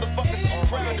ghetto motherfuckers are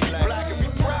proud to be black, and we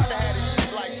proud to have this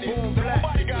shit like this. Born black,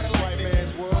 nobody got it like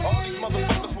man's world. All these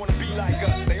motherfuckers wanna be like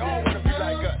us, they all wanna be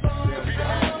like us, to be the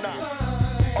have-nots.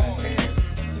 All here,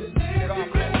 God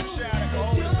bless the shadow, go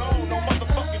hold his own, no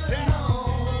motherfucking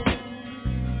doubt.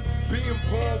 Being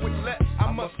born with less,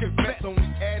 I must confess, only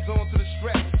adds on to the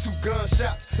stress. 2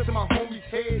 gunshots to my homie's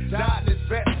head, died in his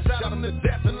vest. Shot him to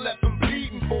death and left him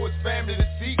bleeding for his family to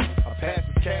see. I passed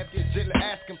his casket, gently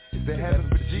ask him, is there heaven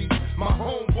for G? My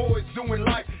homeboy's doing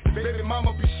life, his baby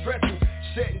mama be stressing,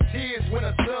 shedding tears when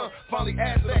her son finally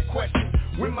asked that question.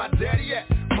 Where my daddy at?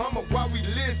 Mama, why we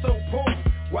live so poor?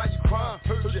 Why you crying?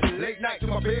 Heard you late night to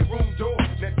my bedroom door.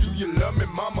 Now do you love me,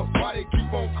 mama? Why they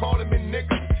keep on calling me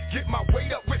nigga? Get my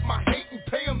weight up with my hate and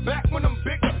pay them back when I'm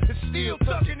bigger. And still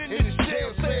tucking in his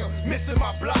jail cell, missing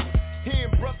my block.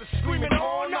 Hearing brothers screaming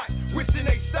all night, wishing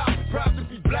they stop. Proud to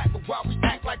be black, but why we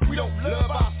act like we don't love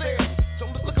ourselves? So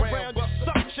look around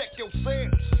yourself, check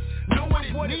yourselves. Know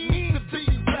what it means to be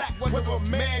black, whether a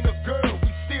man or girl,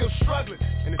 we still struggling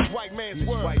in this white man's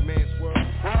world. White man's world.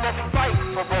 We must fight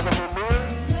for brother Lemire.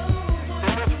 We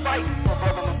must fight for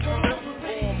brother Lemire.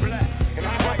 Born black in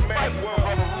this white man's world.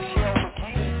 Brother Luciano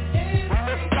McKee. We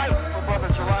must fight for brother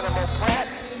Geronimo Pratt.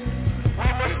 We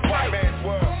must fight man's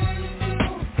world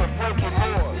for broken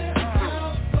laws.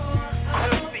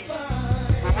 Kofi.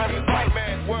 We must fight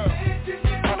man's world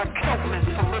for the countless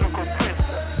political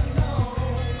prisoners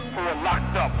who are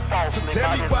locked up falsely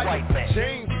by this white man.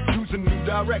 Change, choose a new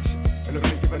direction, and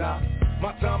I'm giving out.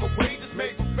 My time away just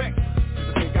made perfection.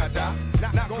 Just I think I die.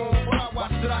 Not going far, why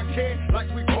should I care? Like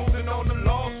we holding on to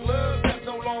lost love that's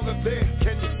no longer there.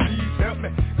 Can you please help me?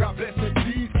 God bless me,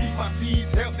 please keep my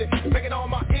seeds healthy. Making all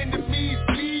my enemies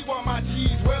bleed while my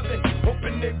G's wealthy.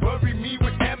 Hoping they bury me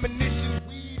with ammunition,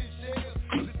 weed and shit.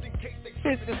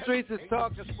 Streets is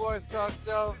Talking Sports Talk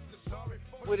Show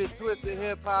with a twist of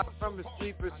hip-hop from the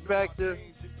street perspective.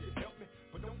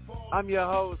 I'm your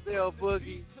host, L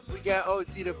Boogie. We got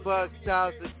OG the Buck,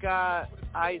 Charles the God,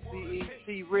 ICE,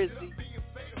 T Rizzy.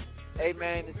 Hey,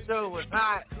 man, the show was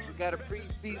hot. We got a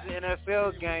preseason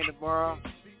NFL game tomorrow.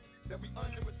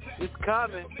 It's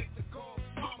coming.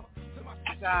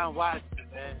 DeShaun Watson,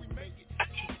 man.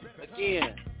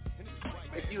 Again,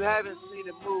 if you haven't seen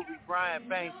the movie Brian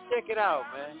Banks, check it out,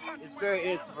 man. It's very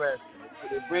interesting.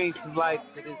 It brings some life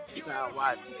to this DeShaun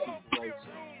Watson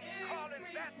situation.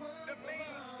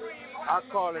 Our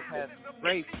callers have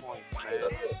great points, man.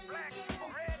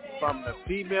 From the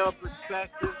female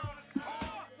perspective,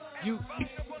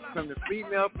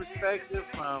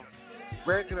 from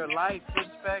regular life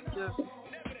perspective.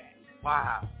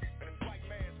 Wow.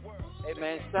 Hey,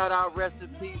 man, shout out, rest in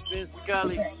peace, Vince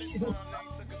Scully,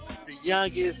 the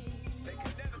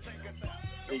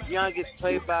youngest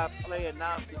play-by-play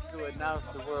announcer to announce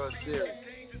the World Series.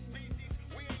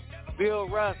 Bill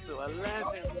Russell, 11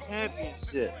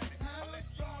 championships.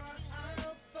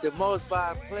 The most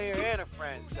by a player and a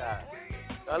franchise.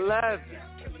 11.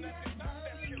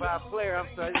 By a player,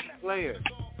 player.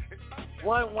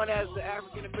 One as the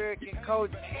African-American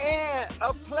coach and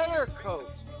a player coach.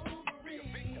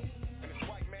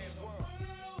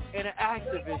 And an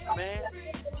activist, man.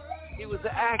 He was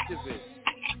an activist.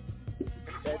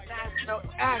 A national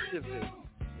activist.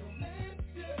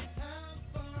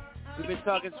 We've been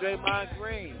talking Draymond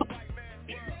Green.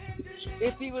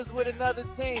 If he was with another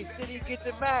team, should he get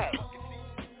the max?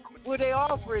 Would they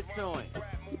offer it to him?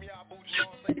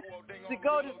 To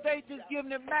Golden State just give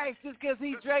him the max just because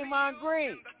he's Draymond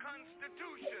Green.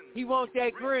 He wants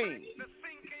that green.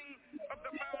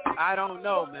 I don't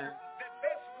know, man.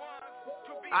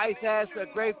 Ice has a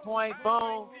great point.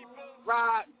 Bone,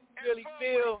 Rod, Philly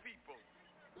Phil.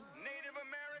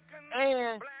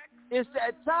 And it's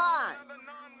that time.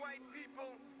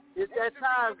 It's that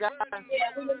time, guys.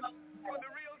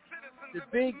 The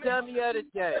big dummy of the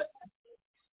day.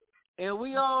 And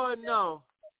we all know,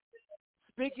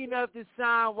 speaking of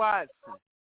DeShaun Watson,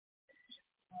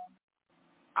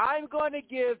 I'm going to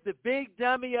give the big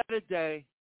dummy of the day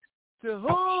to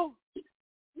who?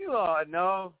 You all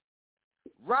know.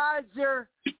 Roger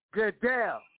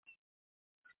Goodell.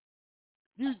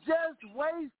 You just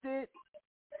wasted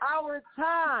our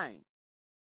time.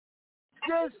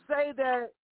 Just say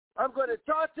that I'm going to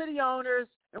talk to the owners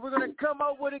and we're going to come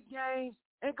up with a game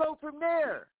and go from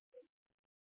there.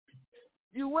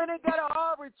 You went and got an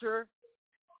arbiter.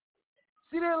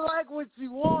 She didn't like what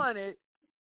you wanted.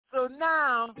 So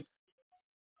now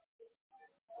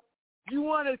you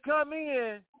want to come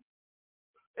in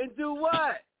and do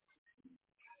what?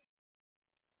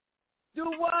 Do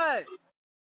what?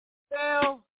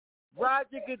 Well,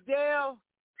 Roger Goodell,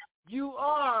 you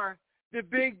are the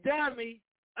big dummy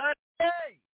of the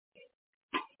day.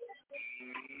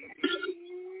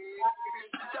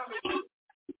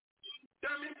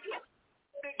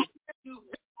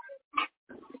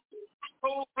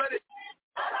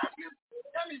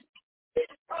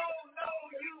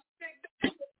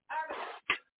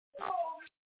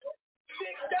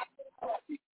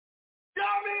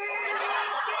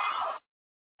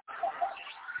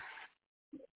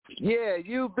 Yeah,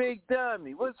 you big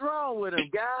dummy. What's wrong with him,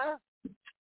 guy?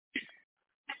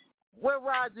 What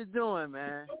Roger doing,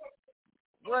 man?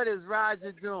 What is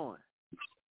Roger doing?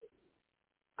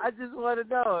 I just want to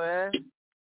know, man.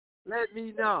 Let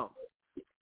me know.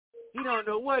 He don't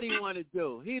know what he want to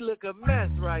do. He look a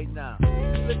mess right now.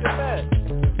 Look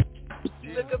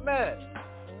a mess.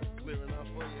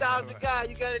 Shout out to God.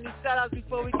 You got any shout-outs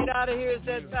before we get out of here? It's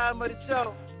that time of the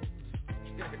show.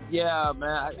 Yeah,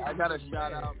 man. I got a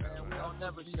shout-out, man. We don't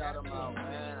never shout him out,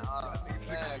 man.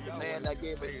 The man that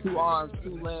gave us 2 arms,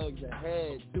 2 legs, a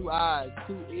head, 2 eyes,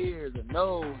 2 ears, a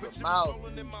nose, a mouth.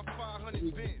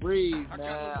 He can breathe,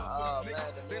 man.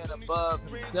 The man above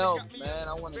himself, man.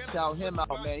 I want to shout him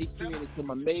out, man. He created some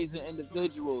amazing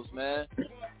individuals, man.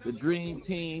 The dream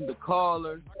team, the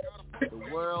callers, the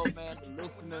world, man, the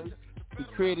listeners. He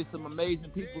created some amazing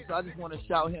people, so I just want to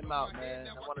shout him out, man.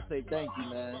 I want to say thank you,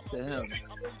 man, to him.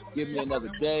 Give me another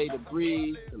day to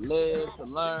breathe, to live, to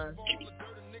learn,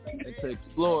 and to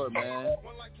explore, man.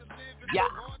 Yeah.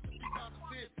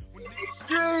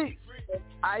 Street.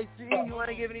 ICE, you want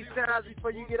to give any shout-outs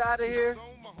before you get out of here?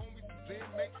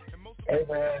 Hey,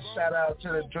 man, shout out to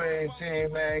the Dream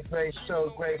Team, man. Great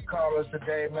show, great callers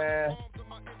today, man.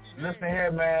 Listen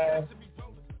here, man.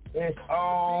 It's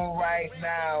on right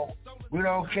now. We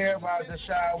don't care about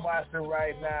DeShaun Watson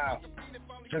right now.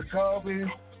 Jacoby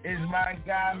is my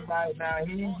guy right now.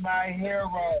 He's my hero.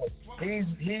 He's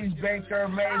Baker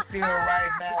Mayfield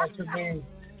right now to me.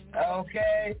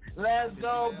 Okay, let's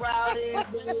go, Brownies,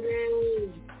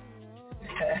 baby.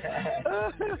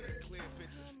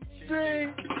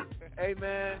 String. Hey,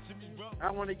 man,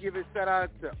 I want to give a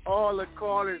shout-out to all the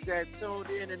callers that tuned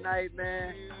in tonight,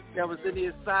 man, that was in the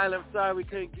asylum. Sorry we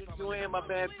couldn't get you in. My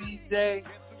man BJ,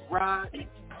 Ron, you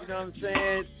know what I'm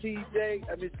saying,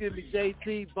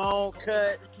 JT, Bone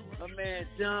Cut, my man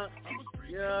Dunk,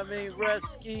 you know what I mean,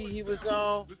 Rusky, he was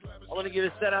on. I want to give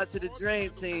a shout-out to the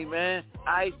Dream Team, man,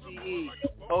 ICE,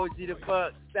 OG the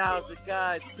Buck, Styles the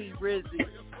God, T. Rizzy,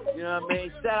 you know what I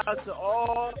mean, shout-out to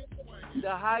all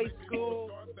the high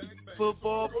school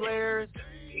football players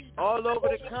all over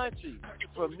the country,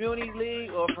 from Muni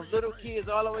League or from little kids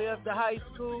all the way up to high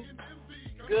school.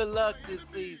 Good luck this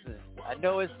season. I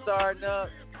know it's starting up.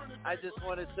 I just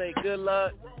want to say good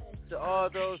luck to all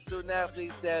those student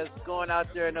athletes that's going out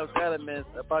there in those elements,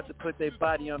 about to put their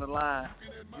body on the line,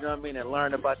 you know what I mean, and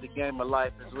learn about the game of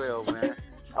life as well, man.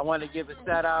 I want to give a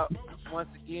shout out once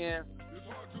again,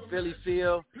 Philly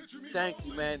Phil. Thank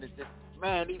you, man.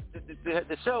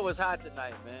 The show was hot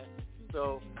tonight, man.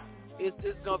 So it's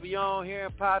going to be on here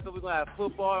in popping. We're going to have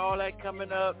football, all that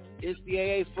coming up. It's the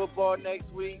AA football next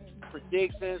week,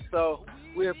 predictions. So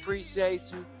we appreciate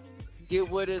you. Get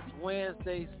with us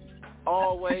Wednesdays,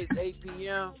 always 8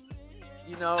 p.m.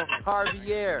 You know,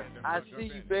 Harvey Air, I see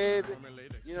you, baby.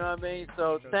 You know what I mean?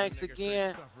 So thanks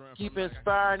again. Keep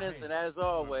inspiring us. And as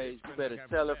always, you better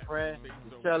tell a friend,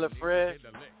 to tell a friend,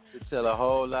 to tell a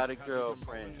whole lot of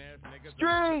girlfriends.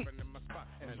 Street!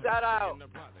 Shout out.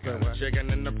 Chicken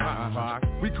in the pot.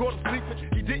 We caught him sleeping.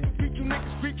 He didn't beat you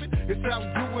niggas creeping. It's how we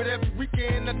do it every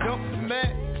weekend. I dump the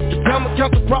man. The time to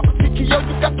count the property. Yo,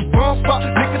 you got the bomb spot.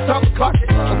 Niggas time to clock it.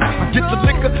 I get the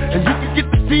liquor and you can get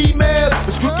the female.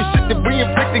 The squeaky shit that we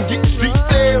inflict and get street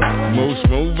sales. Move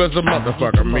smooth as a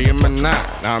motherfucker. Me and my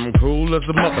nine. I'm cool as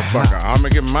a motherfucker. I'ma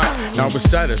get mine. Now we're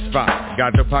satisfied.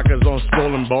 Got the pockets on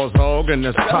swollen balls hog and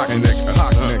this pocket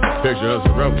nigga. Picture us a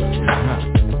rover.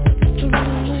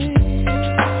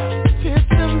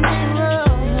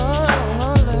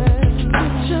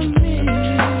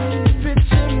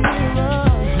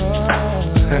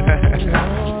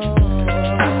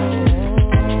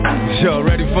 Y'all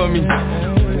ready for me?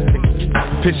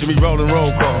 Picture me rolling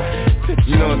roll call.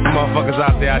 You know some motherfuckers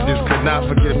out there I just could not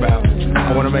forget about.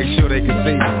 I want to make sure they can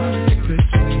see me.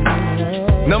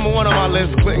 Number one on my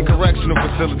list, Clinton Correctional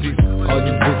Facilities. All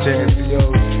you bitch ass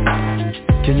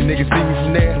CEOs. Can you niggas see me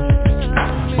from there?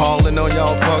 Balling on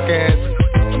y'all punk ass.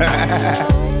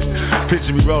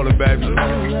 Picture me rolling, baby.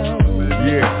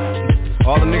 Yeah.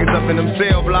 All the niggas up in them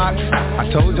cell blocks. I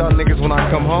told y'all niggas when I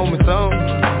come home it's on.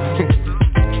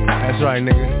 That's right,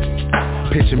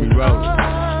 nigga. Picture me rolling.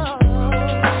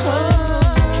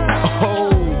 Oh,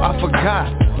 I forgot.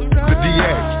 The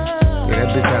DA. Yeah, that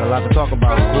bitch had a lot to talk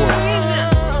about, of course.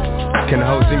 Can the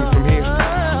hoe see me from here?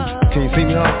 Can you see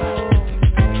me, hoe?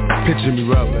 Picture me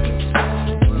rolling.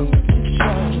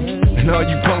 And all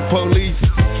you punk police,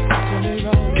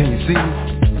 can you see me?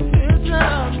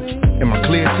 Am I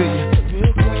clear to you?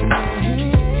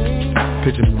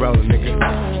 Picture me rolling, nigga.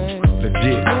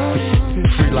 Legit.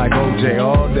 Free like OJ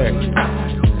all day.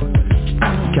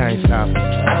 Can't stop me.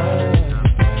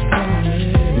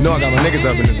 You know I got my niggas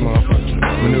up in this motherfucker.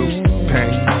 Manu,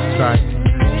 Pain, Sight,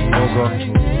 Mogo,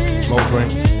 Mobrin.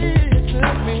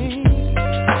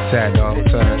 Sad dog,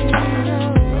 what's up?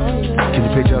 Can you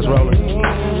picture us rolling?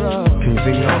 Can you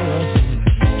see me?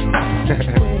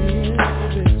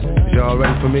 Y'all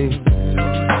ready for me?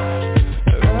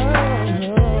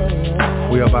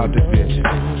 We about this bitch.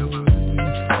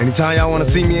 Anytime y'all wanna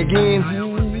see me again,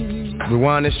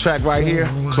 rewind this track right here,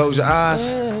 close your eyes,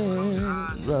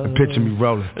 and picture me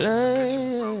rolling.